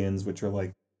aliens, which are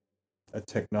like a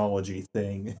technology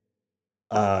thing,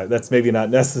 that's maybe not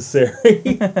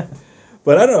necessary.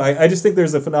 But I don't know. I just think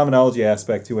there's a phenomenology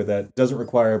aspect to it that doesn't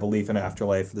require a belief in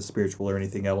afterlife, the spiritual, or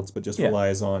anything else, but just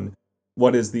relies on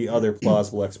what is the other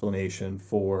plausible explanation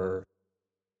for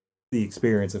the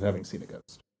experience of having seen a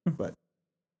ghost. But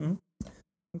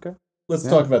okay, let's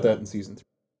talk about that in season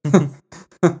 3.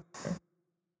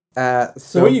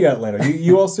 So what you got, Lando?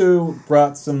 You also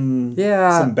brought some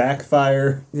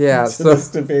backfire to this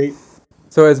debate.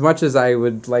 So as much as I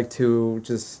would like to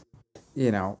just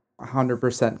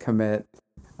 100% commit,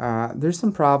 there's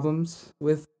some problems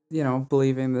with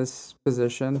believing this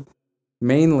position.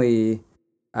 Mainly,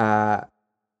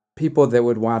 people that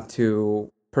would want to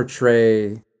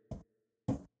portray,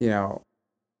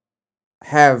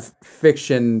 have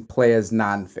fiction play as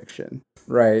nonfiction,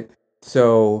 right?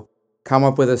 So come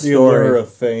up with a story. The allure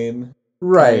of fame.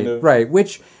 Right, kind of. right.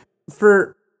 Which,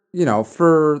 for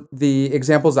the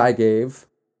examples I gave,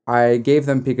 I gave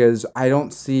them because I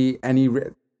don't see any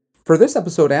for this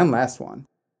episode and last one.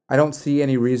 I don't see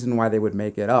any reason why they would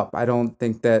make it up. I don't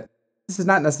think that this is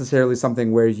not necessarily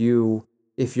something where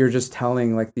if you're just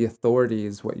telling like the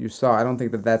authorities what you saw, I don't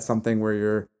think that that's something where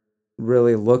you're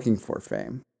really looking for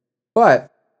fame.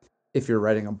 But if you're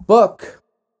writing a book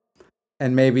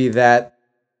and maybe that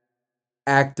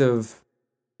act of,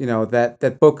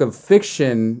 that book of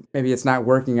fiction, maybe it's not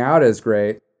working out as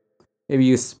great, maybe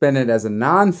you spin it as a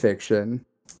nonfiction.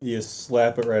 You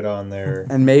slap it right on there.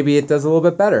 And maybe it does a little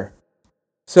bit better.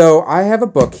 So I have a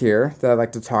book here that I'd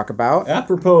like to talk about.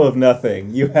 Apropos of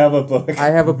nothing, you have a book. I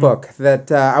have a book that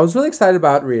I was really excited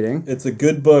about reading. It's a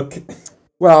good book.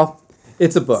 Well,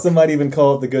 it's a book. Some might even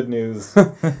call it the good news.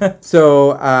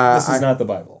 So this is not the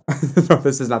Bible. No,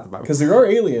 this is not the Bible. Because there are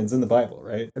aliens in the Bible,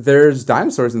 right? There's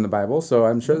dinosaurs in the Bible, so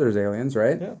I'm sure there's aliens,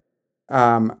 right? Yeah.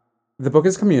 The book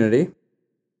is Community,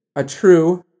 a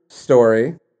true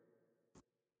story.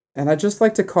 And I'd just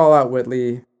like to call out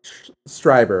Whitley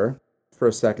Strieber for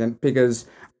a second, because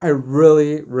I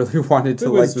really, really wanted to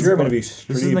like this book. This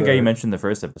isn't the guy you mentioned in the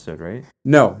first episode, right?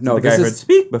 No, the guy I heard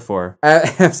speak before.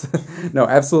 No,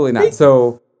 absolutely not.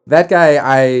 So that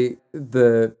guy,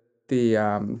 the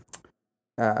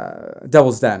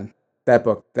Devil's Den, that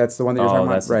book, that's the one that you're talking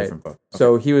about, right? A different book. Okay.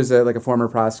 So he was a former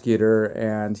prosecutor,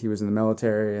 and he was in the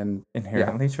military, and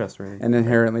inherently trustworthy.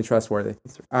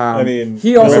 I mean,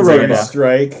 he also wrote a book.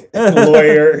 Strike,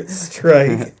 lawyer,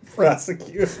 strike,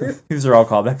 prosecutor. These are all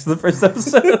callbacks to the first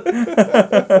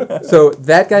episode. So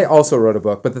that guy also wrote a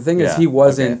book, but the thing is, he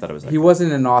wasn't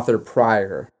an author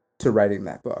prior to writing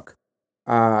that book.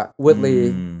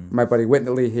 Whitley, my buddy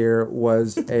Whitley here,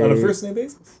 was on a first name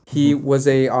basis. He was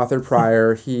a author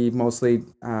prior. He mostly,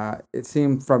 it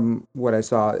seemed from what I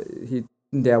saw, he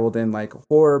dabbled in like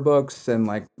horror books and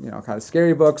like kind of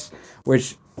scary books,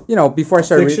 which before I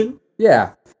started fiction.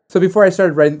 So before I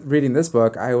started reading this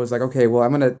book, I was like, okay, well,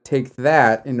 I'm gonna take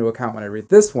that into account when I read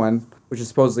this one, which is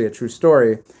supposedly a true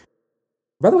story.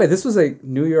 By the way, this was a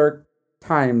New York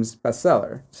Times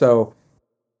bestseller, so.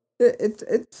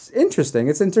 It's interesting.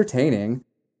 It's entertaining.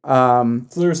 So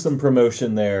there's some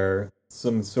promotion there,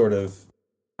 some sort of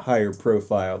higher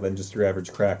profile than just your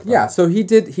average crack. Yeah. So he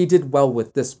did well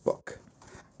with this book.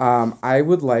 I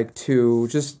would like to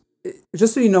just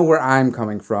so you know where I'm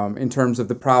coming from in terms of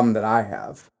the problem that I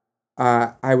have.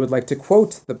 I would like to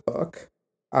quote the book,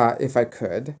 if I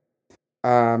could.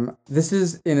 This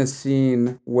is in a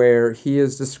scene where he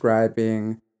is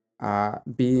describing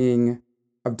being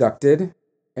abducted.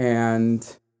 And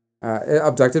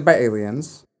abducted by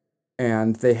aliens,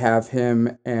 and they have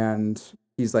him, and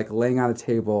he's like laying on a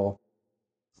table,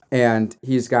 and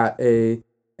he's got an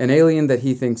alien that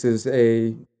he thinks is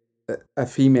a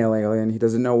female alien. He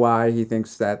doesn't know why he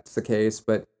thinks that's the case,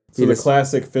 but so the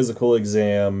classic physical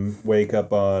exam, wake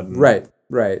up on right,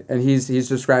 and he's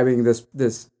describing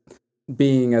this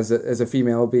being as a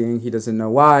female being. He doesn't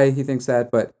know why he thinks that,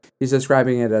 but he's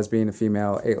describing it as being a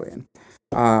female alien.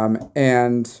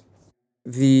 And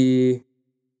she's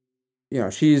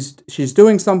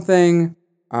doing something,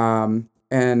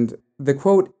 and the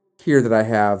quote here that I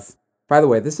have, by the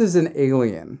way, this is an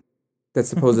alien that's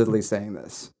supposedly saying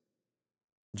this.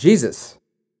 Jesus,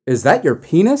 is that your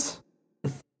penis?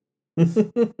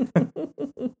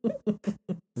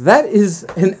 That is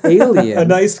an alien. A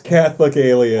nice Catholic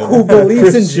alien. Who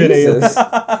believes in Jesus.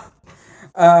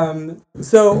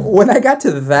 So when I got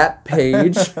to that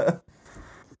page,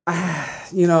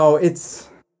 it's...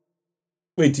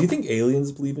 Wait, do you think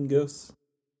aliens believe in ghosts?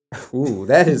 Ooh,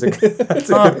 that's a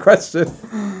good question.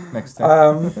 Next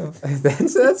time.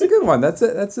 That's a good one. That's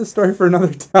a story for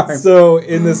another time. So,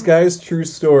 in this guy's true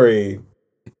story...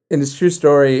 In his true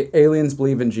story, aliens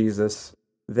believe in Jesus.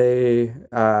 They've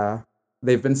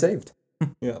been saved.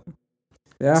 Yeah.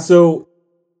 Yeah. So...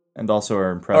 And also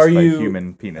are impressed by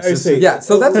human penises. Yeah,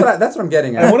 so that's what I'm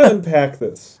getting at. I want to unpack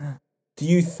this. Do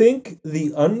you think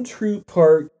the untrue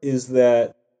part is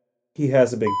that he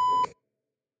has a big dick?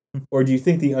 Or do you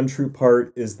think the untrue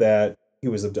part is that he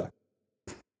was abducted?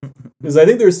 Because I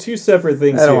think there's two separate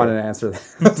things I don't want to answer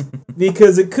that.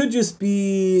 Because it could just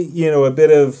be, a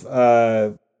bit of,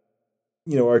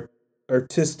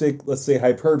 artistic, let's say,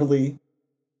 hyperbole,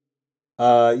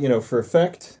 for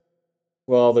effect.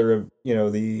 While the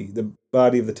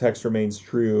body of the text remains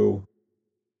true.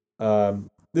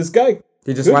 This guy...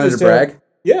 He just wanted to brag?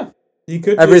 Yeah. He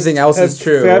could everything else is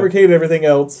true. Fabricated everything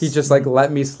else. He just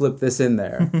let me slip this in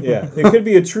there. Yeah. It could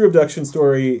be a true abduction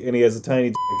story and he has a tiny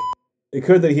dick. It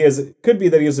could be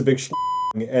that he has a big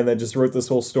and then just wrote this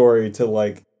whole story to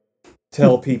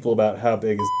tell people about how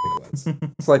big his dick was.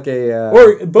 It's like a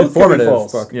Or both could be informative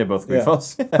false. book. Yeah, both could be Yeah.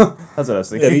 false. That's what I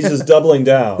was Yeah, thinking. he's just doubling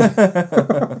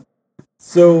down.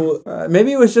 So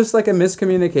Maybe it was just like a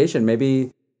miscommunication.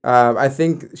 Maybe I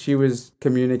think she was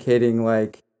communicating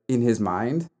like in his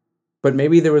mind, but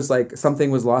maybe there was like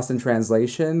something was lost in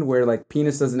translation where like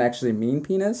penis doesn't actually mean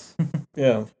penis.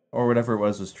 yeah, Or whatever it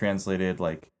was translated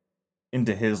like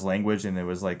into his language, and it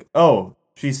was like, oh,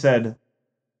 she said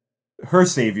her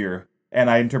savior, and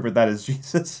I interpret that as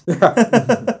Jesus.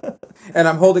 And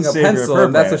I'm holding a Savior of pencil, her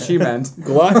and that's what planet. she meant.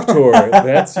 Glocktor.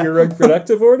 That's your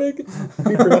reproductive organ.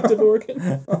 Reproductive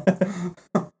organ.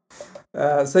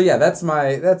 So yeah, that's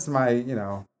my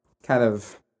kind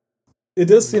of It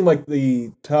does seem like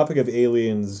the topic of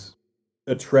aliens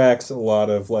attracts a lot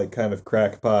of like kind of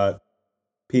crackpot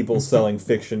people selling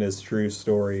fiction as true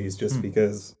stories, just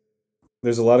because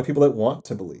there's a lot of people that want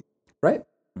to believe. right.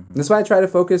 That's why I try to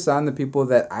focus on the people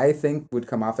that I think would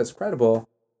come off as credible.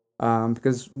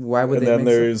 Because why would And they? then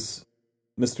make there's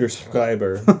Mr.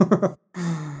 Schreiber.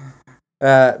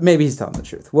 maybe he's telling the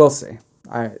truth. We'll see.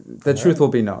 The truth will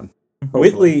be known. hopefully.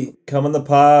 Whitley, come on the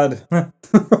pod.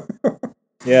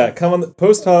 Yeah, come on the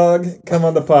post hog, come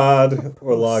on the pod,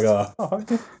 or log off.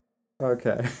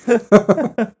 Okay.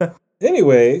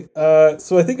 Anyway,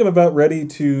 so I think I'm about ready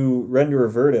to render a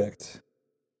verdict.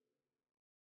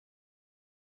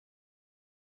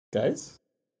 Guys?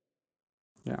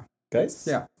 Yeah. Guys?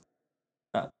 Yeah.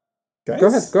 Guys? Go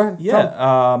ahead. Go ahead.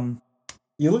 Tell 'em. Yeah.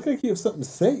 You look like you have something to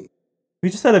say. We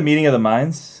just had a meeting of the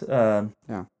minds. Yeah.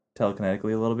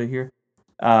 Telekinetically a little bit here.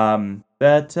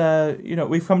 That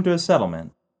we've come to a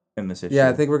settlement in this issue. Yeah,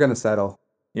 I think we're gonna settle.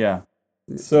 Yeah.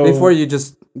 So Before you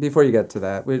get to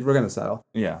that, we're gonna settle.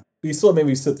 Yeah. you still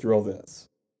maybe sit through all this.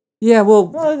 Yeah. Well,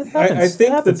 Well, it I happens. think It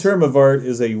the happens. term of art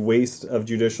is a waste of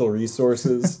judicial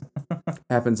resources.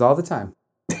 happens all the time.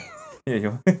 Yeah,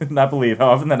 you not believe how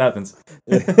often that happens.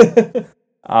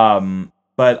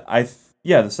 But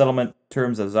the settlement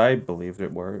terms, as I believed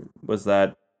it was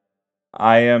that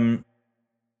I am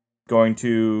going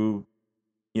to,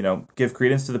 give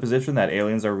credence to the position that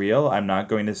aliens are real. I'm not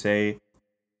going to say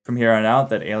from here on out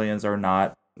that aliens are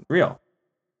not real.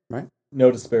 No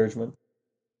disparagement.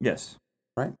 Yes.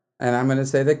 Right. And I'm gonna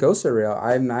say that ghosts are real.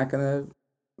 I'm not gonna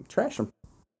trash them.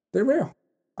 They're real.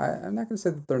 I'm not gonna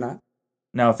say that they're not.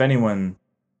 Now, if anyone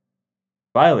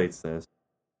violates this,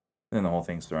 then the whole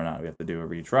thing's thrown out. We have to do a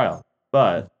retrial.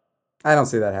 But I don't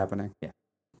see that happening. Yeah.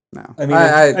 No. I mean,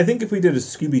 I think if we did a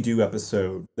Scooby-Doo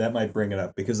episode, that might bring it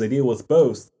up because they deal with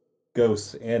both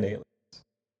ghosts and aliens.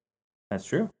 that's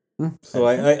true. So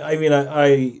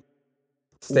I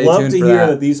Stay love tuned to for hear that.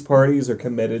 that these parties are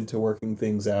committed to working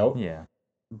things out, Yeah.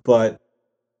 but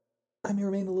I may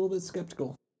remain a little bit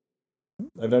skeptical.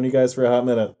 I've known you guys for a hot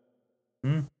minute,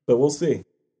 but we'll see.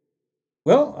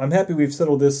 Well, I'm happy we've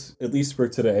settled this, at least for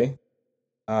today.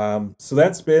 So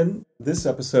that's been this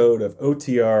episode of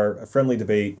OTR, A Friendly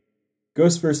Debate.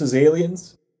 Ghosts versus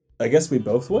Aliens. I guess we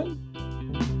both win?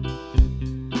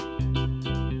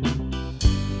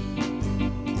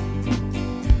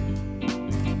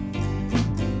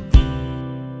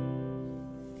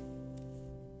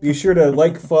 Be sure to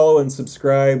like, follow, and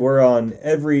subscribe. We're on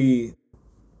every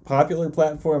popular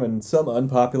platform and some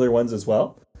unpopular ones as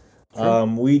well.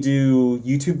 We do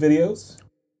YouTube videos.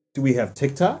 Do we have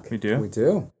TikTok? We do. We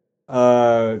do.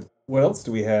 What else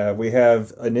do we have? We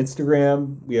have an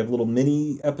Instagram. We have little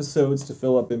mini episodes to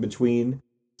fill up in between,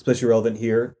 especially relevant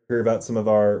here. Hear about some of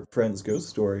our friends' ghost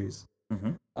stories.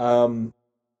 Mhm.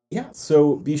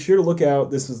 So be sure to look out.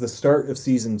 This is the start of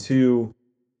season 2.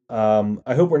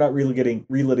 I hope we're not really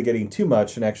relitigating too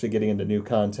much and actually getting into new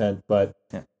content, but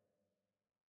Yeah.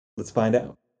 let's find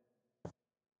out.